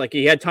quarterbacks. Like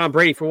he had Tom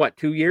Brady for what,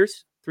 2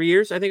 years? 3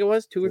 years, I think it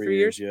was 2 or 3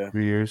 years. Yeah,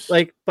 3 years.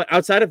 Like, but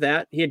outside of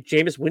that, he had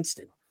Jameis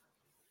Winston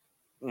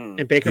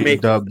and Baker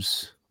Mayfield.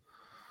 Dubs.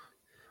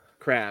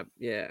 Crab,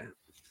 yeah.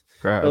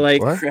 Crab. But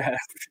like what? The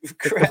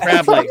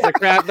crab legs. The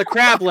crab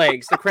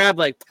legs. The crab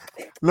leg.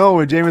 No,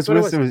 when Jameis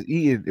Winston was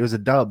eating, it was a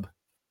dub.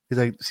 He's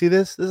like, see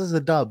this? This is a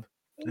dub.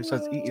 And he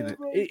starts eating it.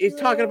 He's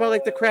talking about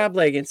like the crab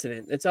leg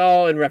incident. It's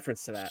all in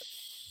reference to that.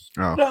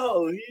 Oh.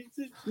 No.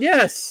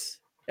 Yes.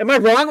 Am I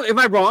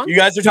wrong? You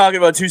guys are talking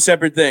about two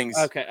separate things.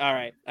 Okay. All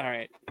right.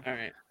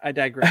 I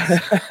digress.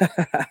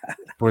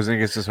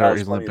 Porzingis is hurt.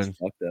 He's limping.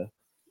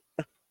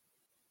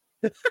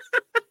 I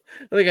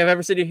don't think I've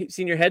ever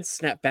seen your head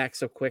snap back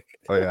so quick.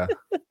 Oh yeah.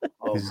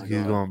 He's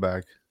going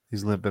back.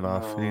 He's limping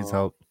off. He needs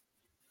help.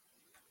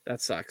 That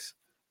sucks.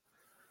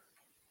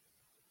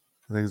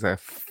 I think it's that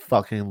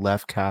fucking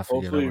left calf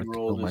again. Hopefully, I'm he gonna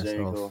rolled kill his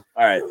myself. ankle.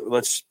 All right,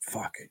 let's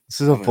fuck it. This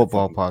is a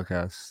football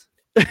podcast.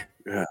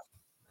 Yeah.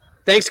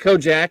 Thanks,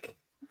 Kojak.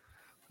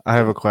 I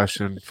have a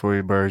question for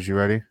you, Burge. You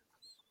ready?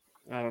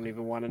 I don't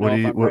even want to know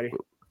if I'm ready.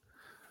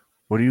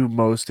 What are you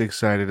most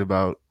excited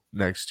about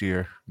next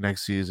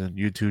season?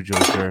 You too,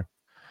 Joker.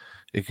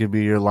 It could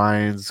be your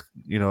Lions,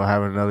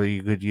 having another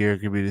good year. It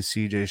could be the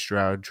CJ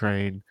Stroud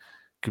train.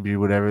 It could be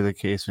whatever the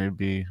case may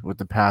be. What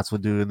the Pats will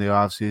do in the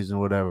offseason,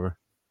 whatever.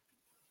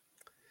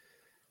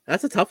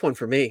 That's a tough one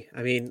for me.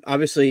 I mean,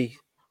 obviously,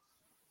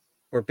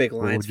 we're big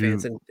Lions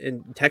fans and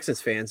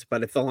Texans fans,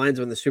 but if the Lions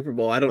win the Super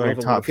Bowl, I don't know if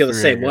I'm going to feel the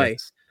same way.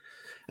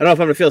 I don't know if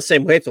I'm going to feel the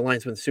same way if the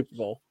Lions win the Super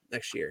Bowl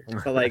next year.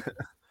 But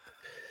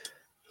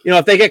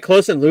if they get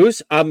close and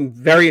lose, I'm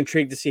very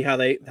intrigued to see how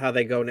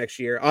they go next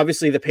year.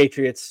 Obviously, the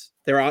Patriots,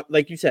 they're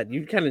like you said,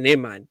 you kind of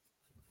named mine.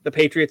 The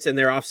Patriots in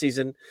their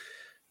offseason,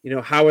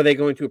 how are they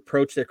going to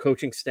approach their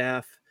coaching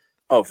staff?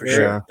 Oh, for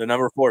sure. The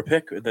number 3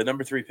 pick, dude.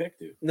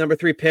 Number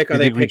 3 pick. Are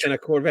they picking a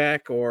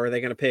quarterback or are they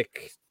going to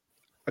pick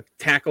a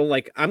tackle?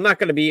 I'm not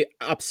going to be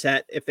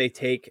upset if they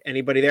take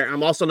anybody there.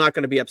 I'm also not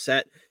going to be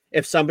upset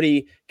if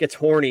somebody gets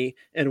horny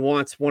and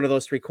wants one of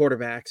those 3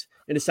 quarterbacks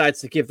and decides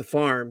to give the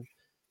farm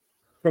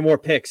for more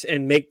picks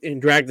and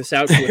drag this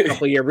out to a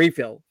couple year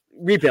rebuild.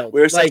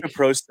 We're such a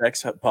pro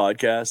sex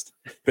podcast.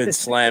 Been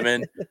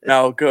slamming.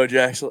 Now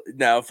Kojak's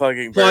now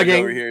fucking Burg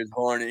over here is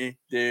horny,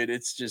 dude.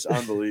 It's just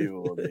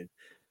unbelievable, dude.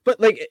 But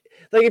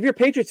if you're a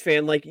Patriots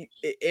fan,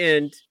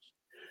 and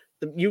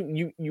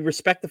you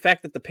respect the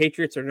fact that the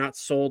Patriots are not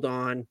sold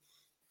on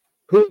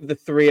who of the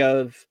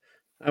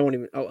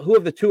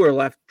 2 are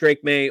left,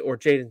 Drake May or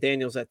Jaden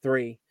Daniels at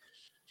 3.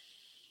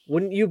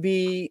 Wouldn't you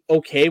be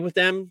okay with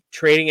them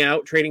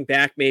trading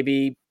back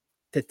maybe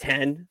to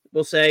 10,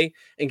 we'll say,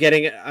 and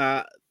getting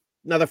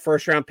another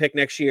first-round pick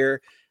next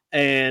year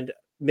and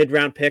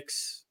mid-round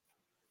picks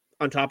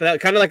on top of that?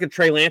 Kind of like a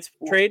Trey Lance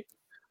trade?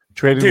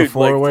 Trading the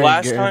 4 away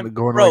last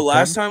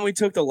time we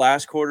took the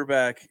last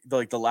quarterback,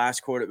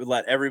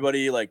 let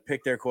everybody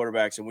pick their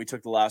quarterbacks, and we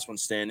took the last one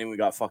standing. We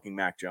got fucking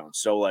Mac Jones.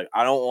 So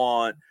I don't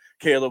want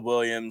Caleb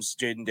Williams,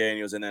 Jaden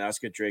Daniels, and then us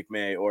get Drake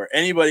May or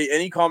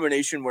any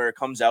combination where it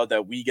comes out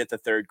that we get the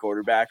 3rd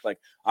quarterback.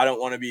 I don't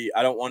want to be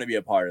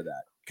a part of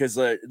that because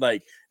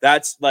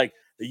that's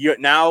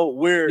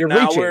we're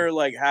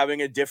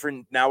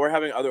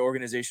having other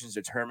organizations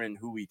determine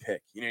who we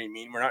pick. You know what I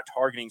mean? We're not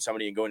targeting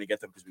somebody and going to get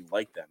them because we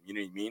like them. You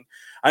know what I mean?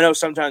 I know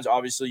sometimes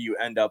obviously you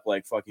end up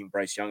like fucking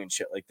Bryce Young and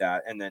shit like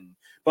that. And then,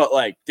 but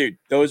dude,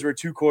 those were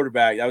 2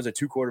 quarterback. That was a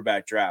 2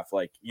 quarterback draft.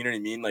 You know what I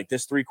mean?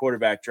 This 3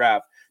 quarterback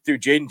draft,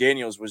 dude, Jaden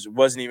Daniels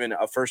wasn't even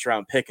a first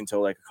round pick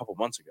until a couple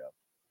months ago.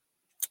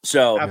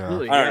 So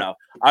absolutely, I don't know.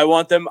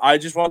 I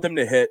just want them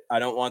to hit. I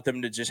don't want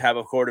them to just have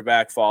a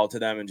quarterback fall to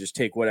them and just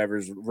take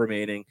whatever's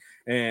remaining.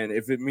 And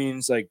if it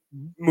means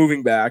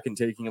moving back and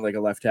taking a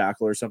left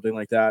tackle or something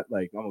like that,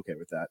 I'm okay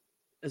with that.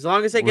 As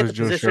long as they get the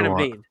position of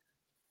need.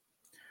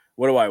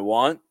 What do I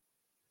want?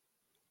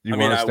 You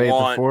want to stay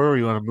at the 4 or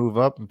you want to move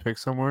up and pick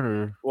someone?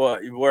 Or well,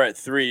 we're at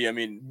 3. I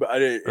mean,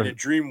 in a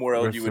dream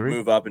world, you would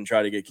move up and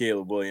try to get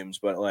Caleb Williams,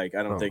 but I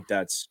don't think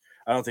that's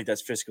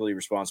fiscally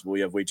responsible.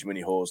 We have way too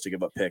many holes to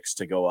give up picks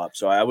to go up.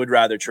 So I would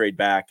rather trade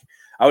back.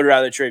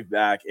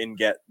 And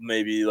get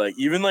maybe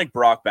even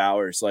Brock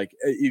Bowers.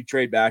 You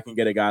trade back and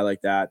get a guy like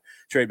that.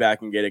 Trade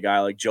back and get a guy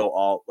like Joe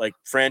Alt,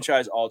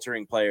 franchise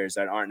altering players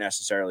that aren't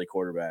necessarily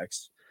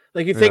quarterbacks.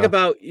 You think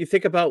about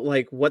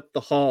what the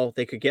haul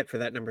they could get for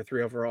that number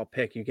 3 overall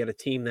pick. You get a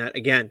team that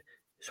again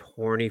is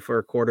horny for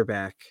a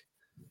quarterback.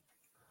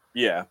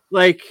 Yeah.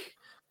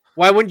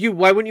 Why wouldn't you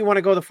want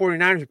to go the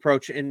 49ers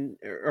approach or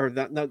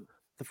the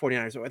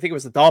 49ers? I think it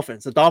was the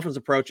Dolphins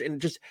approach and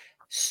just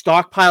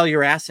stockpile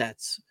your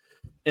assets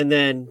and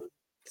then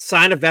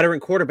sign a veteran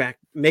quarterback,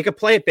 make a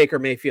play at Baker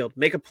Mayfield,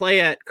 make a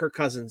play at Kirk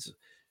Cousins,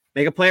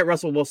 make a play at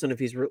Russell Wilson if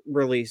he's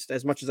released,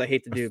 as much as I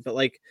hate to do, but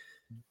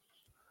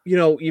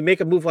you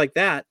make a move like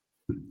that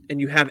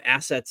and you have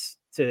assets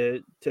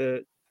to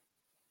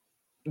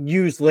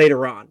use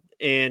later on.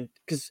 And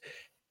because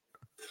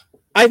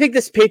I think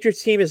this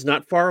Patriots team is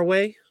not far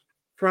away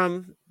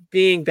from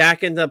being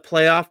back in the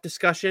playoff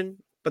discussion,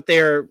 but they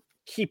are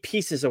key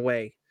pieces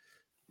away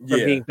from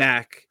being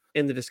back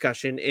in the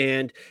discussion.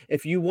 And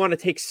if you want to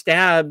take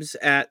stabs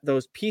at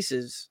those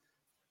pieces,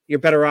 you're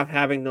better off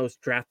having those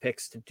draft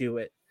picks to do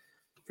it.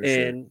 For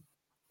sure.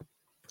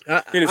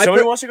 Dude, if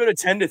somebody wants to go to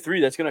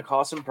 10-3, that's going to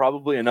cost them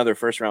probably another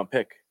first round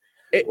pick.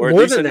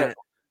 More than that.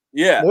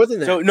 Yeah. More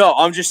than that. So no,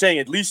 I'm just saying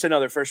at least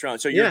another first round.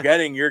 So you're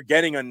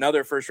getting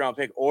another first round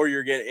pick, or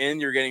you're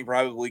getting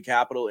probably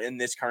capital in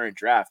this current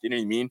draft. You know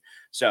what I mean?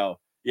 So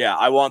yeah,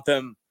 I want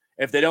them.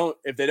 If there's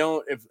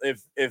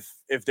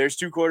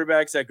 2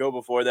 quarterbacks that go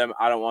before them,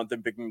 I don't want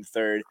them picking the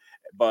 3rd.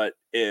 But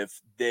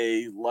if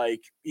they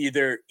like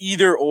either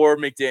or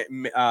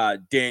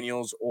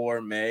Daniels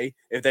or May.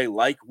 If they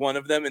like one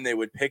of them and they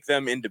would pick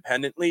them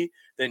independently,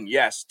 then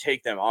yes,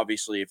 take them.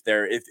 Obviously,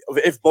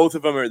 if both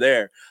of them are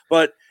there.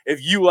 But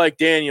if you like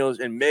Daniels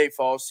and May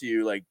falls to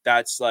you,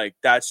 that's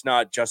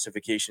not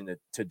justification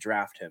to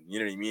draft him. You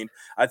know what I mean?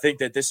 I think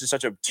that this is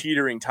such a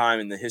teetering time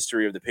in the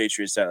history of the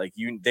Patriots that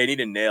they need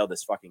to nail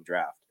this fucking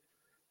draft.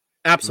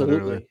 Absolutely.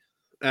 Literally.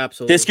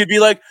 Absolutely. This could be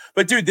like,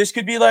 this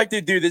could be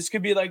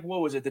like, what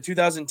was it? The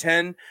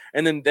 2010,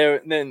 and then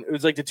it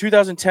was like the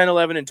 2010,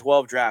 11, and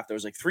 12 draft. There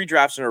was like 3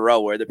 drafts in a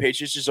row where the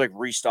Patriots just like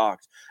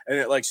restocked, and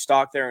it like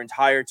stocked their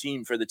entire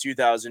team for the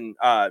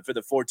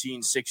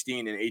 14,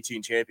 16, and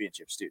 18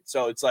 championships, dude.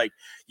 So it's like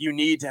you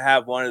need to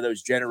have one of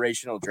those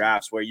generational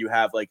drafts where you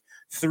have like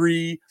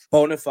 3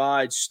 bona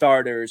fide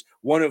starters,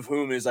 one of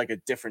whom is like a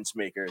difference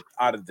maker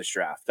out of this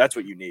draft. That's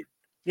what you need.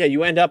 Yeah,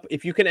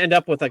 if you can end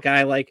up with a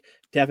guy like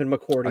Devin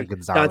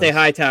McCourty, Dante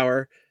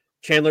Hightower,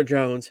 Chandler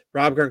Jones,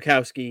 Rob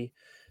Gronkowski,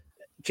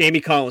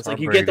 Jamie Collins, Tom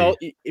like you Brady.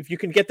 get if you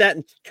can get that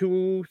in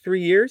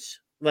 2-3 years,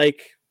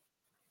 like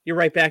you're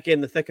right back in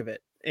the thick of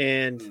it.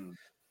 And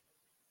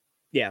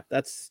yeah,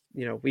 that's,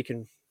 we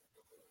can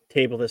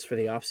table this for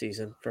the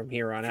offseason from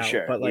here on out.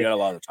 Sure. But we got a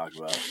lot to talk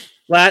about.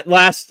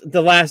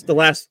 The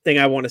last thing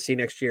I want to see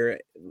next year,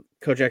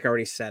 Kojak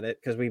already said it,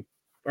 because we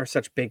are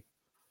such big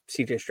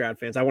CJ Stroud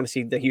fans. I want to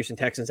see the Houston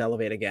Texans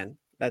elevate again.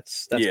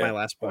 That's my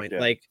last point.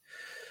 Okay.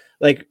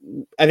 Like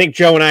I think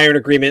Joe and I are in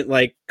agreement,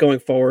 like going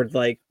forward,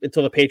 like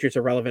until the Patriots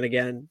are relevant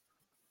again,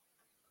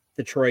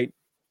 Detroit,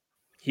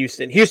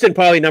 Houston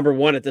probably number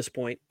 1 at this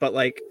point, but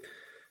like,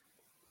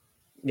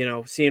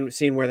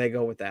 seeing where they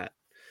go with that.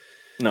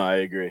 No, I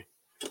agree.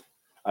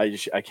 I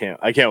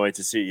can't wait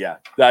to see. Yeah,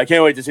 I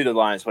can't wait to see the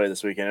Lions play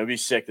this weekend. It would be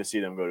sick to see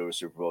them go to a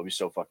Super Bowl. It'd be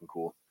so fucking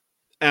cool.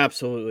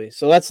 Absolutely.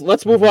 So let's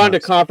move on to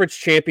conference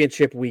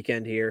championship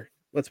weekend here.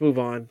 Let's move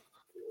on.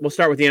 We'll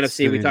start with the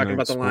NFC. We're talking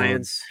about the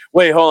Lions.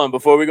 Wait, hold on.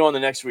 Before we go on the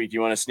next week, do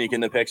you want to sneak in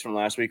the picks from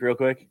last week real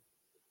quick?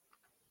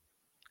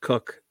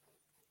 Cook.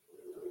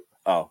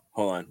 Oh,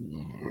 hold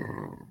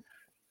on.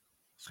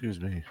 Excuse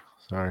me.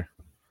 Sorry.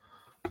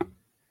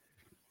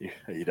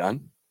 Are you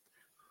done?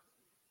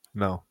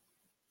 No.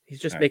 He's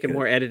just making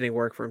more editing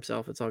work for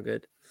himself. It's all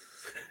good.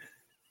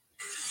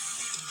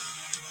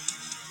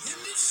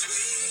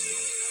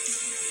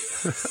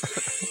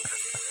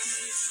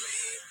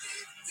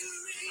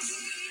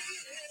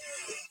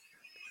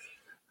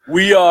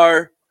 We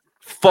are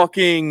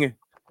fucking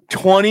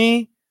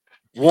 21-3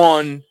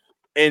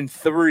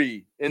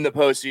 in the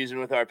postseason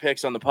with our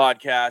picks on the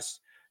podcast.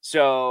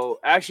 So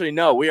actually,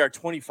 no, we are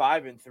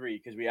 25-3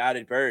 because we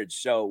added Burge.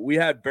 So we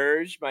had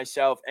Burge,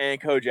 myself, and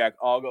Kojak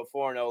all go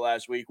 4-0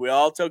 last week. We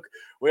all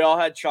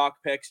had chalk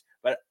picks,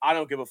 but I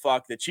don't give a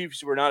fuck. The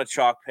Chiefs were not a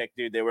chalk pick,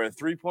 dude. They were a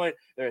 3-point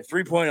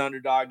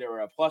underdog. They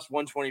were a plus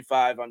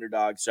 125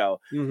 underdog.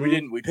 So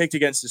we picked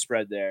against the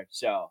spread there.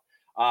 So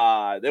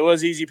there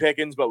was easy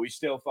pickings, but we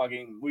still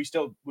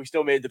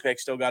made the pick,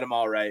 still got them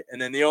all right. And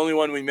then the only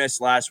one we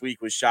missed last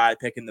week was Shy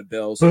picking the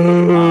Bills.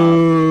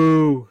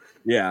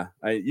 Yeah,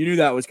 you knew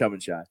that was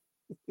coming, Shy.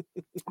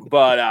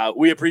 But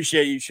we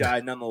appreciate you, Shy,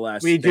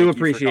 nonetheless. We do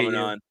appreciate you.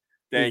 On.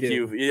 Thank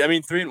you. I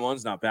mean,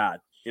 3-1's not bad.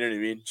 You know what I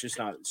mean? It's just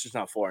not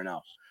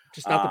 4-0.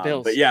 Just not the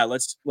Bills. But yeah,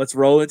 let's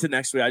roll into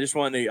next week. I just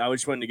wanted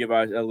to give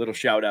a little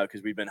shout out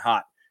because we've been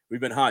hot. We've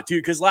been hot,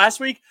 dude. Because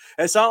last week,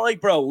 it's not like,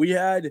 bro,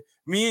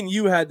 me and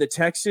you had the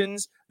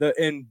Texans,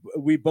 and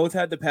we both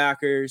had the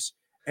Packers,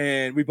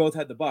 and we both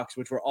had the Bucks,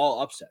 which were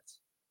all upsets.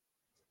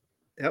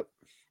 Yep.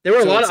 There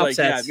were a lot of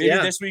upsets. Maybe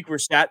this week we're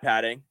stat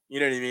padding.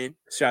 You know what I mean?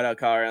 Shout out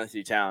Kyle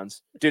Anthony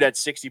Towns. Dude had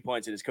 60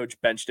 points, and his coach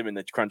benched him in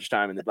the crunch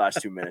time in the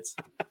last 2 minutes.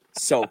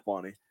 So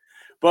funny.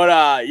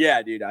 But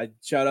yeah, dude,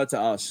 shout out to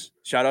us.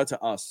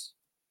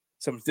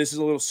 This is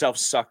a little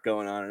self-suck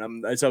going on,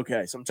 and it's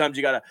okay. Sometimes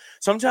you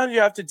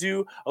have to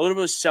do a little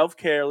bit of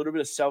self-care, a little bit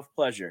of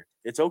self-pleasure.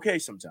 It's okay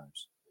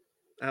sometimes.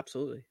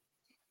 Absolutely.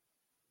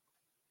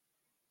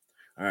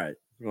 All right.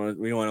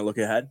 We want to look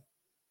ahead?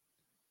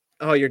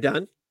 Oh, you're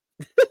done?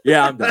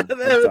 Yeah, I'm done.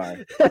 I'm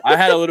sorry. I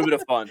had a little bit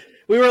of fun.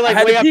 We were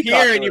like way up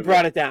here, and you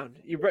brought it down.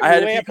 I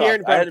had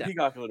to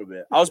peacock a little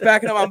bit. I was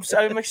backing up.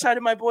 I'm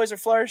excited. My boys are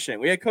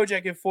flourishing. We had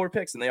Kojak give 4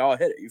 picks, and they all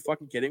hit it. You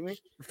fucking kidding me?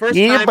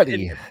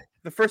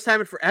 The first time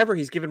in forever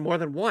he's given more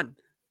than one,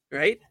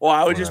 right? Well,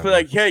 I would just be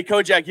like, "Hey,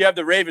 Kojak, you have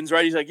the Ravens,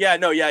 right?" He's like, "Yeah,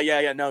 no,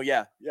 yeah, no,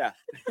 yeah."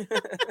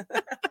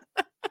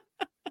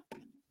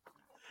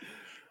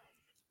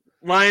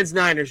 Lions,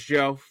 Niners,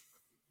 Joe.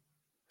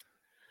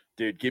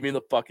 Dude, give me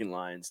the fucking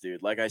Lions,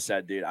 dude. Like I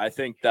said, dude, I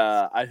think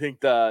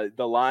the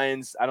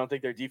Lions, I don't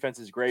think their defense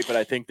is great, but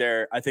I think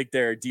their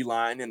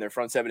D-line and their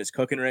front seven is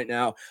cooking right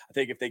now. I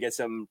think if they get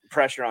some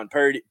pressure on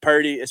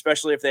Purdy,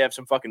 especially if they have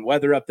some fucking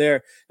weather up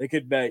there, it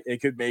could make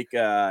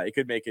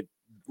it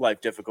life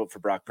difficult for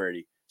Brock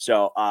Purdy.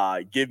 So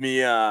give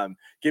me the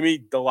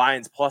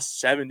Lions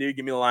 +7, dude.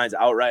 Give me the Lions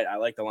outright. I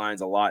like the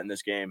Lions a lot in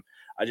this game.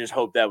 I just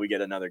hope that we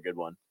get another good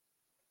one.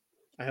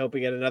 I hope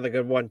we get another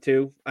good one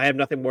too. I have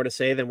nothing more to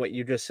say than what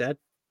you just said.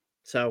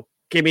 So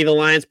Give me the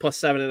Lions plus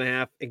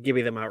 7.5 and give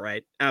me them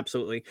outright.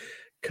 Absolutely.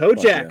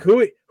 Kojak, yeah.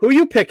 who are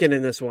you picking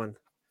in this one?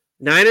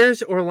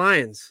 Niners or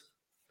Lions?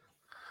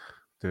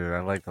 Dude,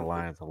 I like the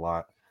Lions a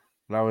lot.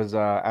 When I was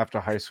after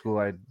high school,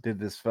 I did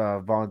this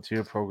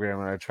volunteer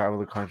program and I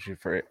traveled the country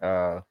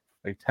for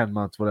like 10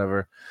 months,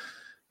 whatever.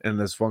 And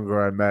this one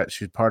girl I met,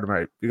 she's part of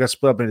my. We got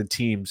split up into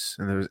teams,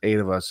 and there was 8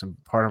 of us. And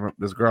part of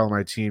this girl on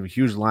my team,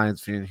 huge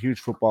Lions fan,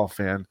 huge football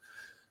fan. It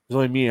was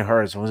only me and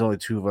her, so it was only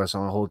 2 of us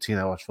on the whole team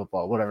that watched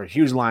football. Whatever,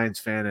 huge Lions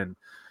fan, and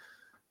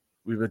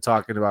we've been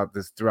talking about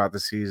this throughout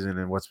the season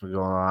and what's been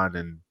going on,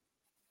 and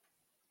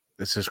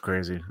it's just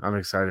crazy. I'm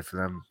excited for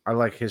them. I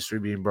like history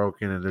being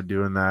broken, and they're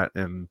doing that,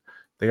 and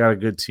they got a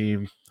good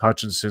team.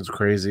 Hutchinson's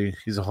crazy.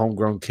 He's a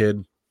homegrown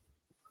kid.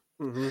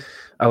 Mm-hmm.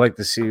 I like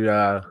to see.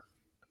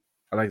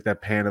 I like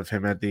that pan of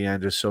him at the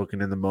end, just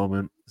soaking in the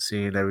moment,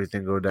 seeing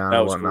everything go down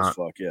That and was cool whatnot. as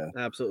fuck, yeah.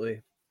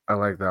 Absolutely. I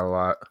like that a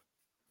lot.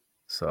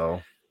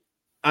 So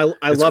I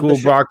it's love cool.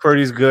 the Brock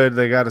Purdy's good.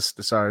 They got a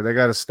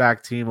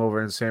stacked team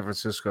over in San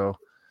Francisco.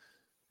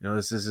 You know,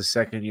 this is his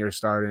second year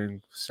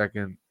starting.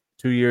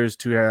 2 years,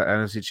 2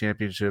 NFC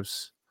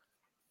championships.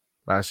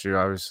 Last year,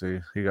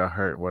 obviously, he got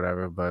hurt,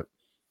 whatever. But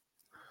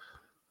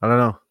I don't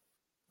know.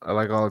 I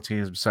like all the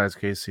teams besides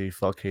KC.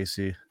 Fuck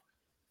KC.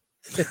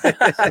 So,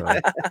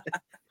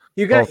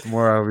 You got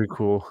Baltimore, that'll be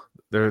cool.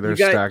 They're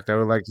stacked. I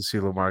would like to see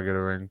Lamar get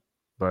a ring,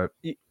 but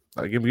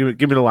give me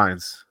the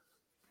Lions.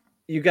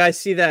 You guys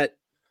see that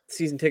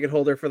season ticket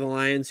holder for the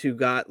Lions who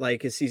got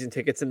like his season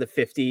tickets in the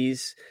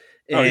 50s?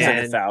 Oh, he's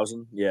like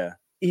 1,000. Yeah.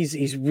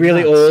 He's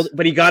really old,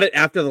 but he got it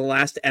after the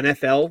last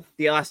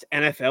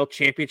NFL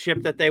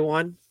championship that they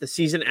won. The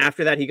season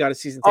after that, he got a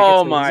season ticket.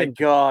 Oh my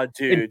god,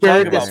 dude!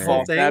 Talk about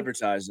false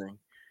advertising.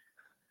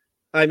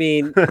 I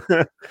mean,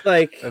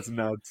 like that's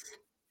nuts.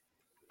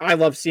 I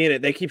love seeing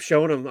it. They keep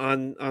showing him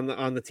on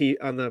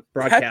the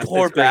broadcast. That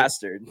poor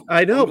bastard.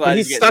 I know, but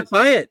he's stuck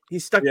by it.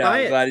 He's stuck by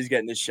it. I'm glad he's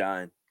getting his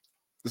shine.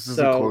 This is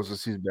the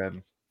closest he's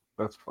been.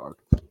 That's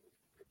fucked.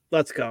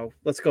 Let's go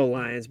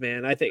Lions,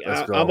 man. I think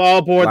I'm all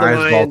aboard the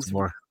Lions.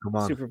 Baltimore. Come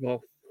on. Super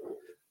Bowl.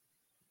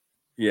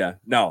 Yeah,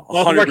 no,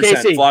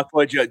 100%.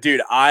 Fuck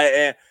dude. I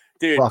am.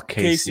 Dude,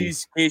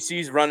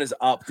 KC's run is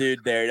up,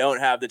 dude. They don't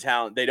have the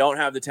talent. They don't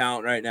have the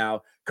talent right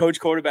now.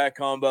 Coach quarterback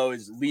combo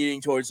is leaning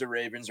towards the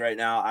Ravens right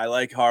now. I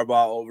like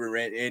Harbaugh over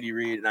Andy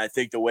Reid, and I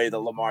think the way that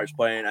Lamar's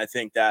playing, I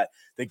think that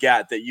the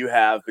gap that you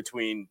have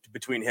between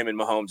him and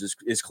Mahomes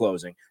is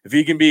closing. If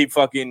he can be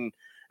fucking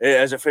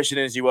as efficient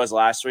as he was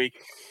last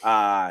week,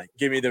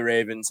 give me the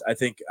Ravens. I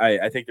think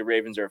the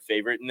Ravens are a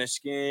favorite in this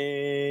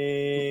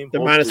game.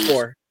 They're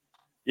 -4.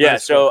 Yeah.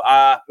 So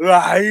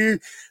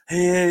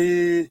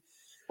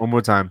one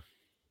more time.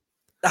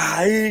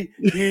 I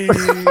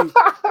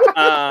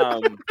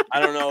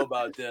don't know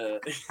about the.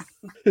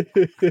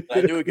 Did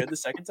I do it good the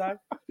second time?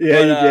 Yeah,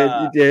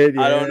 you did.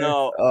 Yeah. I don't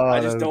know. Oh, I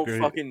just don't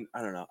fucking.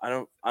 I don't know. I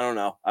don't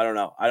know. I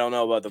don't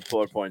know about the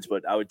 4 points,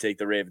 but I would take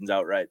the Ravens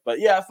outright. But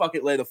yeah, fuck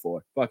it. Lay the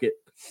 4. Fuck it.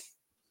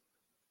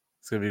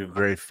 It's gonna be a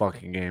great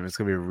fucking game. It's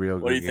gonna be a real good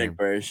game. What do you think,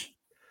 Burge?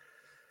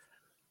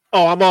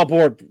 Oh, I'm all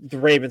aboard the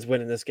Ravens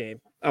winning this game.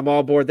 I'm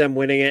all aboard them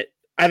winning it.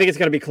 I think it's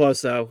gonna be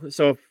close though.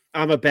 So if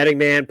I'm a betting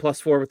man,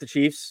 +4 with the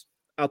Chiefs,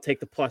 I'll take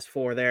the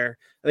 +4 there.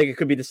 I think it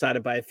could be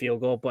decided by a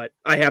field goal, but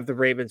I have the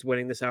Ravens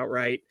winning this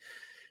outright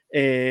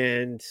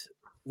and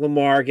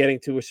Lamar getting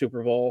to a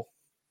Super Bowl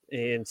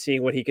and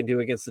seeing what he can do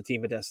against the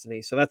team of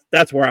destiny. So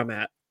that's where I'm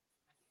at.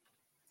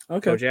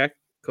 Okay.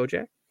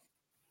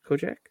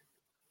 Kojak.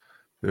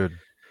 Dude.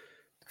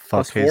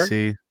 Fuck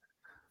KC.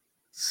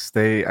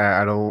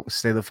 I don't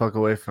stay the fuck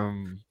away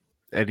from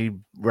any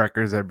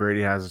records that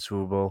Brady has at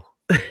Super Bowl.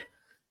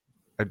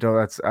 I don't.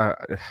 That's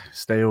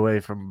stay away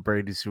from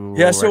Brady's Super Bowl.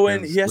 He has to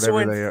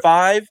win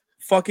 5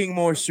 fucking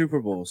more Super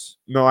Bowls.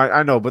 No,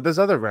 I know, but there's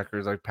other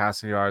records like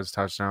passing yards,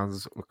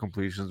 touchdowns,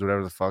 completions,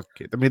 whatever the fuck.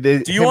 I mean,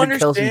 do you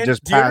understand?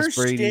 Just do you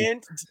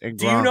understand?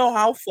 Do you know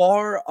how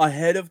far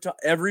ahead of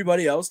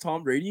everybody else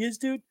Tom Brady is,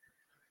 dude?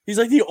 He's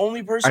like the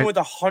only person with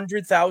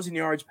 100,000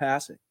 yards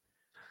passing.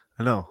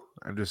 I know.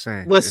 I'm just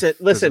saying. Listen.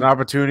 There's an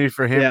opportunity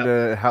for him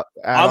to help.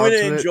 I'm gonna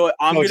enjoy it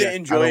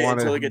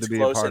until it gets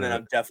close, and then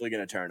I'm definitely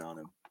gonna turn on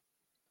him.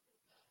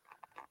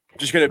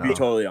 Just gonna be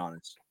totally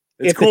honest.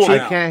 It's cool. I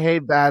can't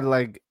hate bad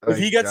if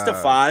he gets to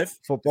 5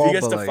 football. If he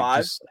gets to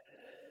 5,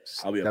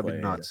 I'll be that'd be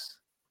nuts.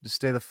 Just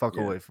stay the fuck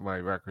away from my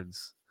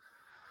records.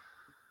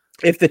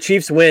 If the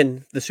Chiefs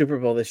win the Super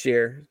Bowl this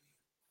year,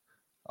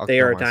 they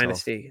are a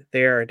dynasty.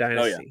 They are a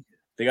dynasty. Oh, yeah.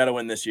 They got to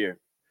win this year.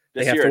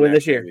 They have to win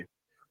this year.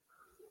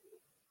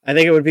 I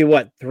think it would be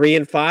 3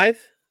 and 5,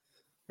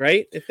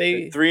 right? If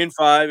they 3 and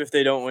 5, if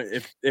they don't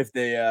win, if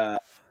they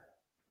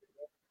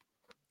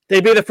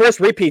they'd be the first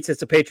repeat since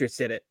the Patriots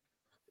did it.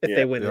 If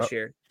they win this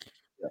year,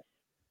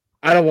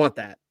 I don't want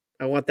that.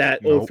 I want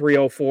that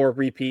 03-04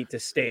 repeat to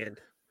stand.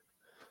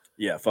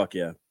 Yeah, fuck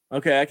yeah.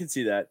 Okay, I can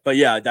see that. But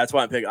yeah, that's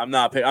why I'm picking.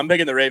 I'm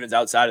picking the Ravens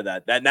outside of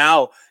that. That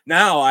now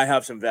I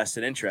have some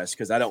vested interest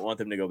because I don't want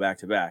them to go back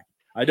to back.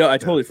 I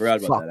totally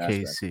forgot about that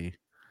aspect. KC.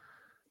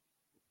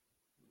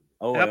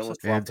 Oh, I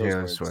almost and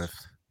Taylor Swift.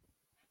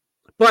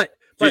 But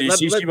Did you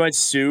see she might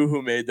sue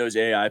who made those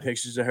AI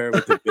pictures of her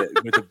with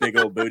the big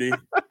old booty?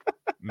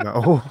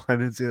 No, I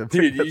didn't see that.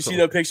 Dude, did you see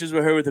the pictures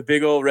with her with the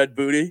big old red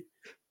booty?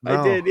 No.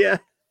 I did, yeah.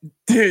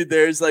 Dude,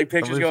 there's like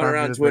pictures Somebody going find me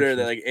around the Twitter pictures.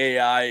 that like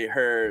AI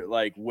her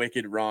like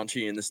wicked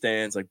raunchy in the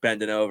stands, like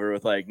bending over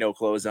with like no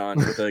clothes on,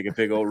 with like a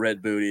big old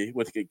red booty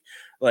with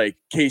like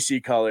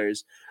KC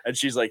colors, and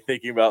she's like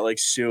thinking about like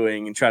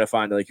suing and trying to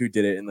find like who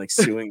did it and like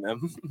suing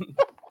them.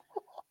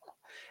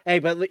 Hey,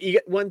 but you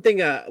get one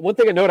thing a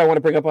note I want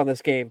to bring up on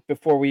this game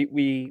before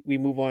we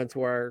move on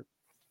to our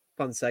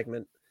fun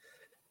segment.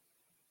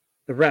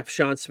 The ref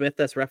Sean Smith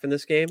that's ref in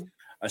this game.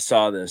 I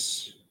saw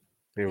this.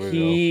 Here we go.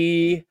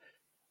 He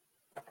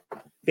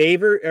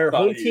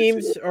home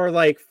teams are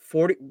like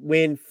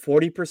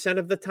 40%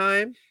 of the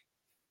time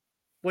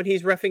when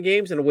he's reffing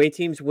games, and away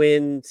teams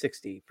win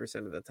 60%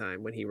 of the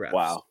time when he refs.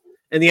 Wow.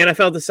 And the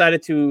NFL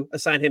decided to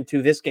assign him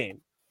to this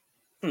game.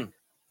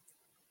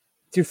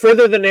 To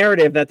further the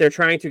narrative that they're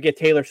trying to get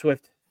Taylor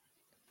Swift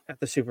at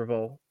the Super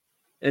Bowl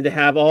and to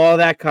have all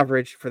that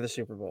coverage for the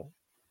Super Bowl.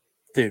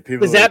 Dude,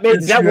 people does that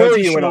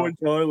worry you at all? In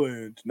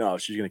Thailand. No,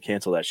 she's gonna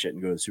cancel that shit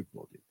and go to the Super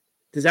Bowl, dude.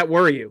 Does that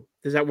worry you?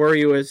 Does that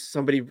worry you as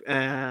somebody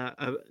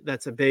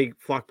that's a big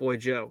Flock Boy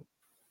Joe?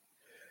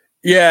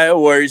 Yeah, it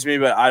worries me,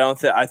 but I don't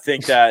think I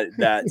think that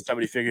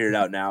somebody figured it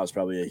out now is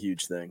probably a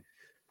huge thing.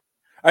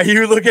 Are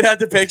you looking at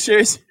the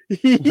pictures?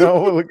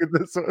 No, look at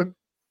this one.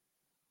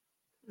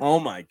 Oh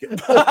my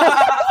god.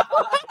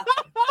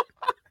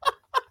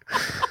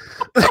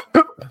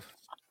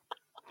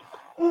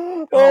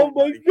 Oh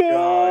my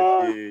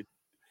god, dude.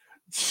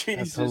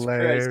 Jesus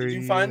Christ. Did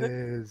you find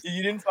it?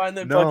 You didn't find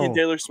the fucking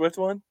Taylor Swift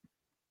one?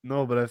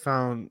 No, but I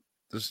found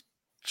this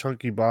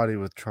chunky body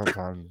with Trump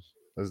on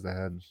as the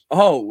head.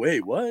 Oh,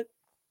 wait, what?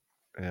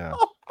 Yeah.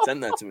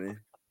 Send that to me.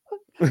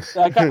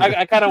 I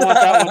kind of want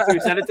that one too.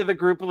 Send it to the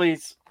group,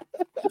 please.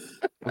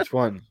 Which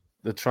one?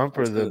 The Trump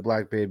or the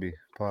black baby?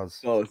 Pause.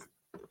 Both.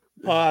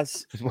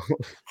 Pause.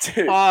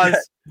 Dude,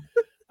 Pause.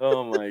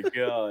 Oh my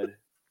god.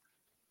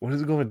 What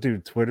is it going to do?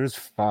 Twitter's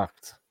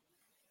fucked.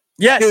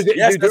 Yes, Dude,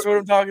 yes, that's what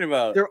I'm talking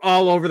about. They're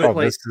all over the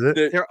place.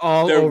 They're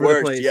all over worse,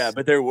 the place. Yeah,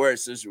 but they're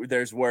worse.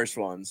 There's worse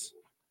ones.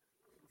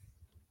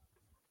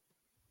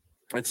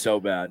 It's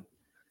so bad.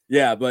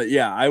 Yeah, but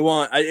yeah, I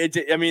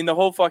mean, the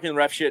whole fucking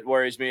ref shit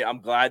worries me.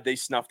 I'm glad they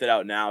snuffed it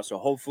out now. So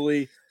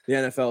hopefully the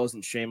NFL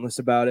isn't shameless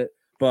about it.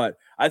 But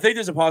I think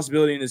there's a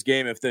possibility in this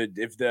game if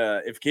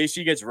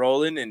KC gets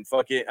rolling and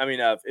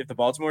if the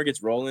Baltimore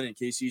gets rolling and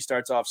KC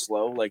starts off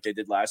slow like they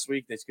did last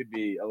week, this could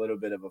be a little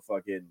bit of a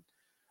fucking,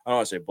 I don't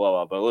want to say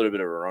blowout, but a little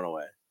bit of a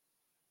runaway.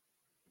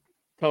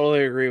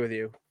 Totally agree with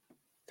you.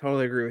 So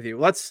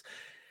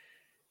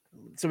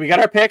we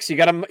got our picks. You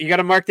got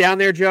to mark down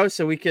there, Joe,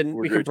 so we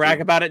can brag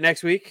about it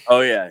next week.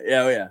 Oh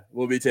yeah.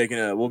 We'll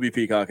be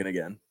peacocking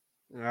again.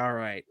 All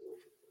right.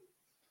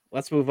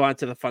 Let's move on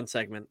to the fun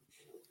segment.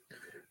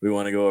 We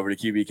want to go over to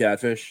QB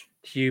Catfish.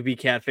 QB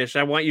Catfish.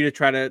 I want you to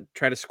try to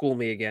school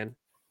me again.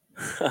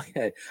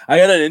 Okay. I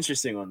got an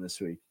interesting one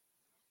this week.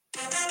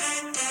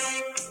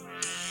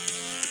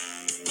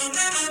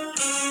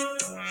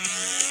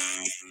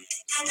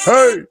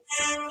 Hey!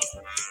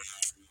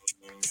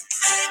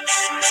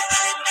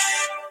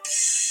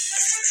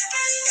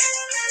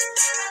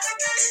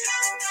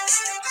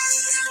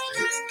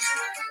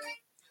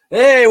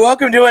 Hey,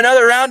 welcome to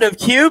another round of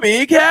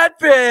QB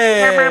Catfish.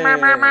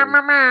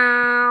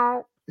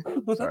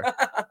 Sorry.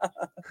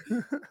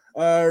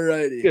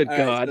 Alrighty. Good All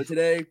God. Right, so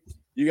today,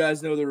 you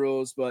guys know the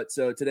rules, but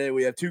so today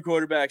we have two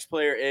quarterbacks,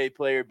 player A,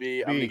 player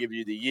B. I'm going to give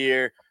you the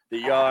year, the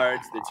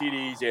yards, the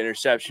TDs, the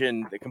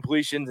interception, the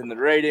completions, and the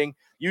rating.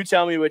 You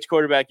tell me which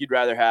quarterback you'd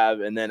rather have,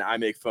 and then I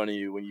make fun of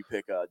you when you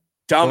pick a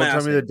dumbass. Don't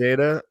tell me the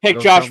data. Pick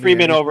Don't Josh tell me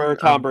Freeman anything. over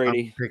Tom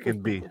Brady. I'm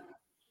picking B.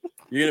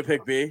 You're going to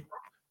pick B?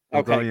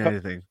 Don't tell Okay. me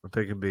anything. I'm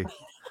picking B.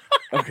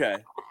 Okay.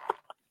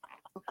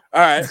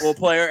 All right. Well,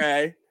 player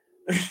A.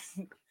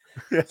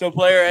 So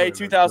player A,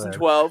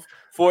 2012,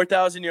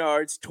 4,000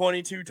 yards,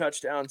 22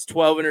 touchdowns,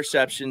 12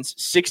 interceptions,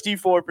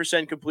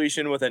 64%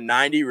 completion with a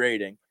 90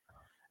 rating.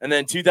 And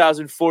then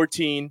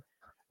 2014,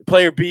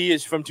 player B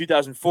is from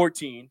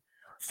 2014,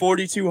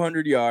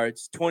 4,200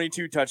 yards,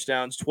 22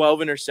 touchdowns, 12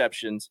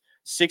 interceptions,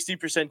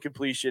 60%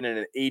 completion, and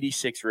an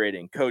 86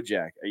 rating.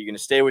 Kojak, are you going to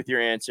stay with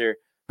your answer?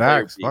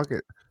 Facts. Fuck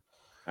it.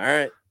 All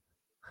right.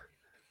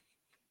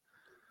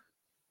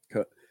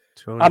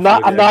 I'm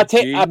not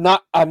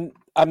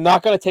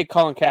going to take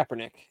Colin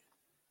Kaepernick.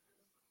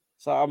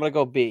 So I'm going to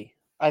go B.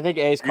 I think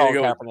A is Colin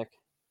Kaepernick.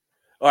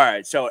 All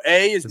right. So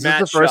A is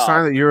Matt this the first Schaub.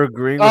 time that you're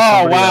agreeing with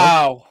somebody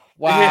else?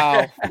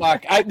 Wow.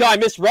 Fuck. I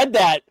misread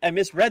that.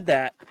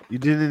 You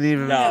didn't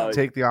even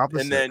take the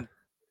opposite. And then,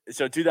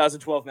 so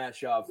 2012 Matt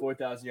Schaub,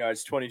 4,000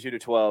 yards,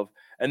 22-12.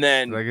 And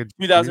then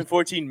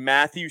 2014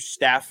 Matthew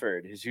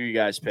Stafford is who you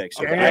guys picked.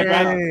 So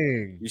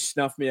you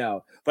snuffed me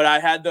out. But I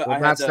had the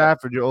Matt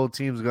Stafford, your old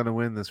team's gonna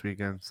win this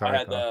weekend. Sorry.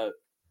 I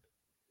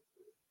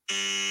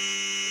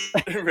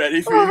had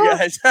ready for you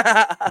guys.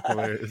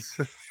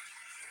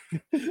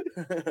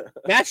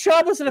 Matt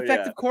Schaub was an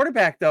effective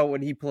quarterback though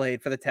when he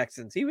played for the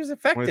Texans. He was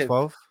effective.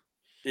 2012?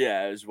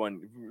 Yeah, it was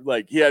one.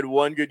 Like he had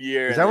one good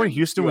year. Is and that when then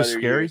Houston 2 was other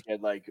scary? years he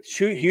had, like,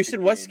 8 Houston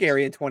good was games.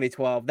 scary in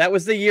 2012. That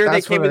was the year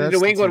That's they came into that's New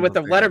the England team with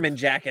the I'm thinking of. Letterman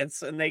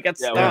jackets, and they got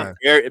Yeah, stomped.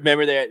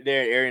 remember they had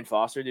Arian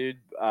Foster, dude,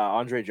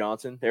 Andre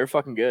Johnson. They were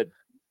fucking good.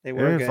 They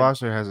were Arian good.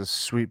 Foster has a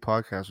sweet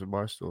podcast with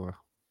Barstool.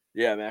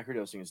 Yeah,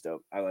 macrodosing is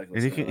dope. I like And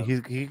he listening.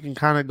 can he can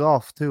kind of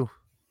golf too.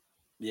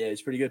 Yeah,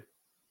 he's pretty good.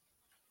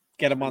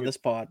 Get him on this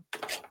pod.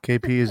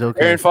 KP is okay.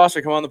 Arian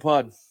Foster, come on the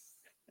pod.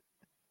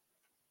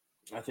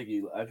 I think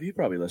he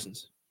probably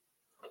listens.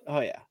 Oh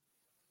yeah,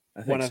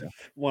 I think so.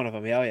 one of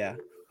them. Oh yeah.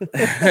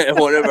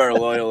 One of our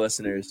loyal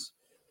listeners.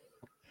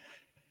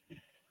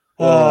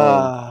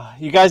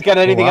 You guys got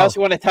anything wow. else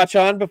you want to touch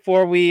on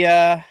before we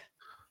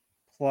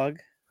plug?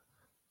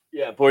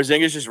 Yeah,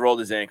 Porzingis just rolled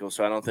his ankle,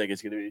 so I don't think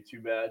it's going to be too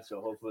bad.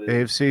 So hopefully,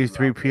 AFC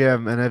 3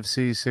 p.m.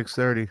 NFC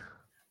 6:30.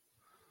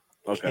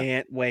 Okay.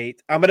 Can't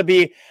wait. I'm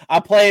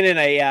playing in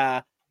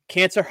a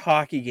cancer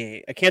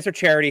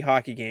charity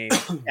hockey game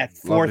at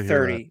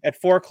 4:30 at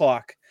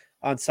 4:00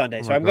 on Sunday.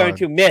 Oh so my I'm going God.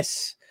 to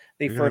miss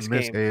the You're first gonna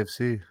miss game,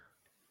 AFC.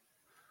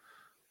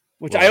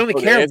 which Well, I only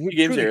care. The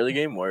game's the early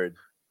game. Word.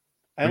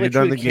 I When only you're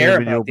done the truly care game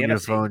and you about the open your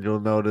NFC. phone, you'll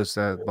notice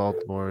that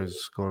Baltimore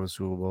is going to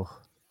Super Bowl.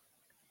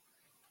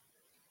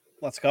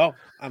 Let's go.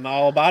 I'm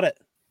all about it.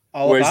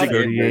 Where's the About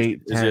it.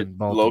 game? Is it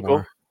Baltimore.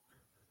 local?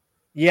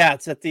 Yeah,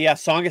 it's at the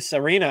Songus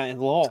Arena in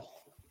Lowell.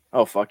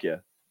 Oh, fuck yeah.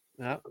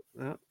 Yeah.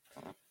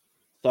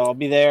 So I'll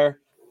be there.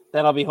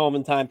 Then I'll be home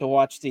in time to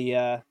watch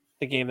the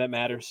game that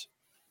matters.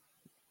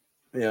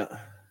 Yeah.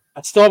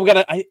 I still am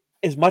gonna.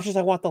 As much as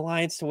I want the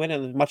Lions to win,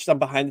 and as much as I'm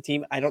behind the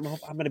team, I don't know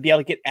if I'm gonna be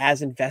able to get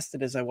as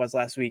invested as I was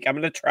last week. I'm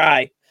gonna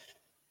try.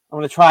 I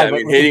but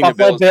mean, with hating the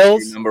Buffalo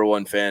Bills is your number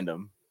one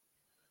fandom.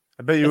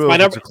 I bet you That's will my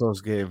if it's number- a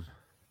close game.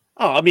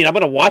 Oh, I mean, I'm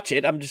gonna watch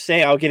it. I'm just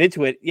saying I'll get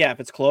into it. Yeah, if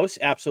it's close,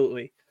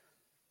 absolutely.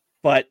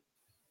 But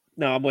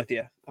no, I'm with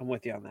you. I'm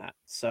with you on that.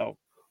 So,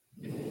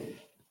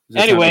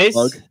 anyways,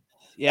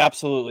 yeah,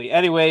 absolutely.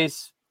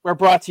 Anyways, we're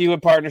brought to you in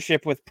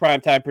partnership with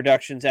Primetime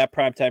Productions at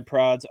Primetime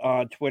Prods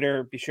on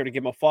Twitter. Be sure to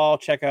give them a follow.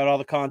 Check out all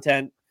the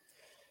content.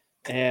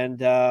 And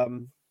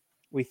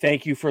we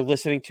thank you for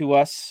listening to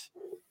us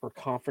for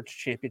Conference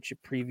Championship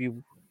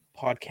Preview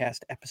podcast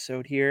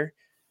episode here.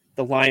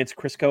 The Lions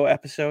Crisco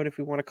episode, if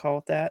we want to call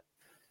it that.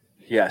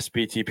 Yes,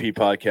 BTP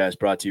podcast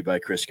brought to you by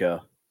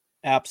Crisco.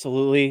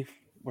 Absolutely.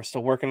 We're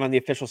still working on the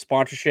official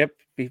sponsorship.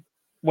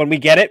 When we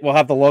get it, we'll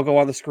have the logo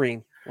on the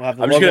screen. I'm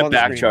just going to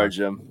backcharge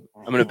them.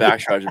 I'm going to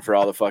backcharge them for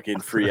all the fucking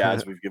free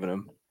ads we've given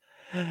them.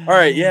 All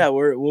right, yeah,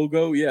 we'll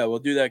go. Yeah, we'll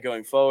do that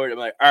going forward. I'm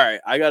like, all right,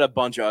 I got a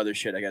bunch of other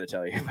shit I got to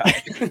tell you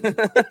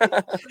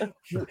about.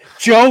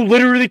 Joe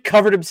literally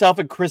covered himself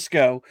in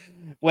Crisco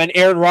when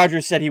Aaron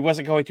Rodgers said he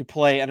wasn't going to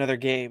play another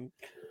game.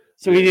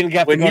 So he didn't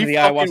get to go to the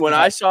ayahuasca. When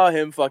I saw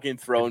him fucking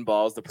throwing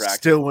balls to practice,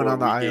 still went on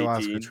the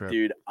ayahuasca trip,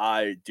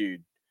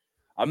 dude.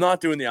 I'm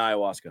not doing the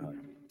ayahuasca hut.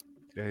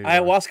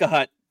 Ayahuasca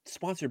hut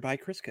sponsored by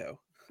Crisco.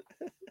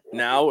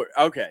 Now,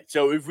 okay,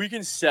 so if we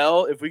can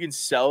sell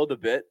the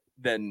bit,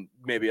 then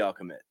maybe I'll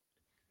commit.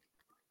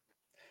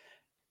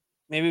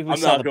 Maybe I'm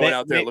not going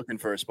out there looking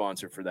for a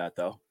sponsor for that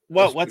though.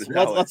 Well,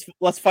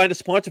 let's find a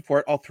sponsor for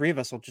it. All three of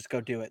us will just go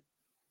do it.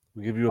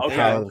 We'll give you a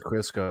pallet of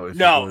Crisco.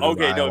 No,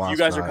 if you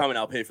guys are coming,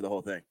 I'll pay for the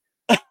whole thing.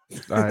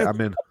 All right, I'm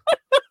in.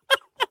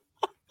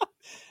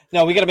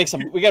 No, we gotta make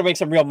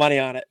some real money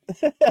on it.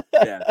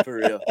 Yeah, for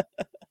real.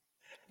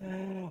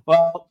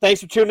 Well,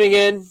 thanks for tuning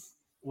in.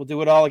 We'll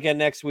do it all again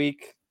next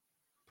week.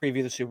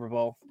 Preview the Super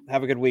Bowl.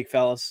 Have a good week,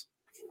 fellas.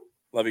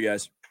 Love you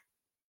guys.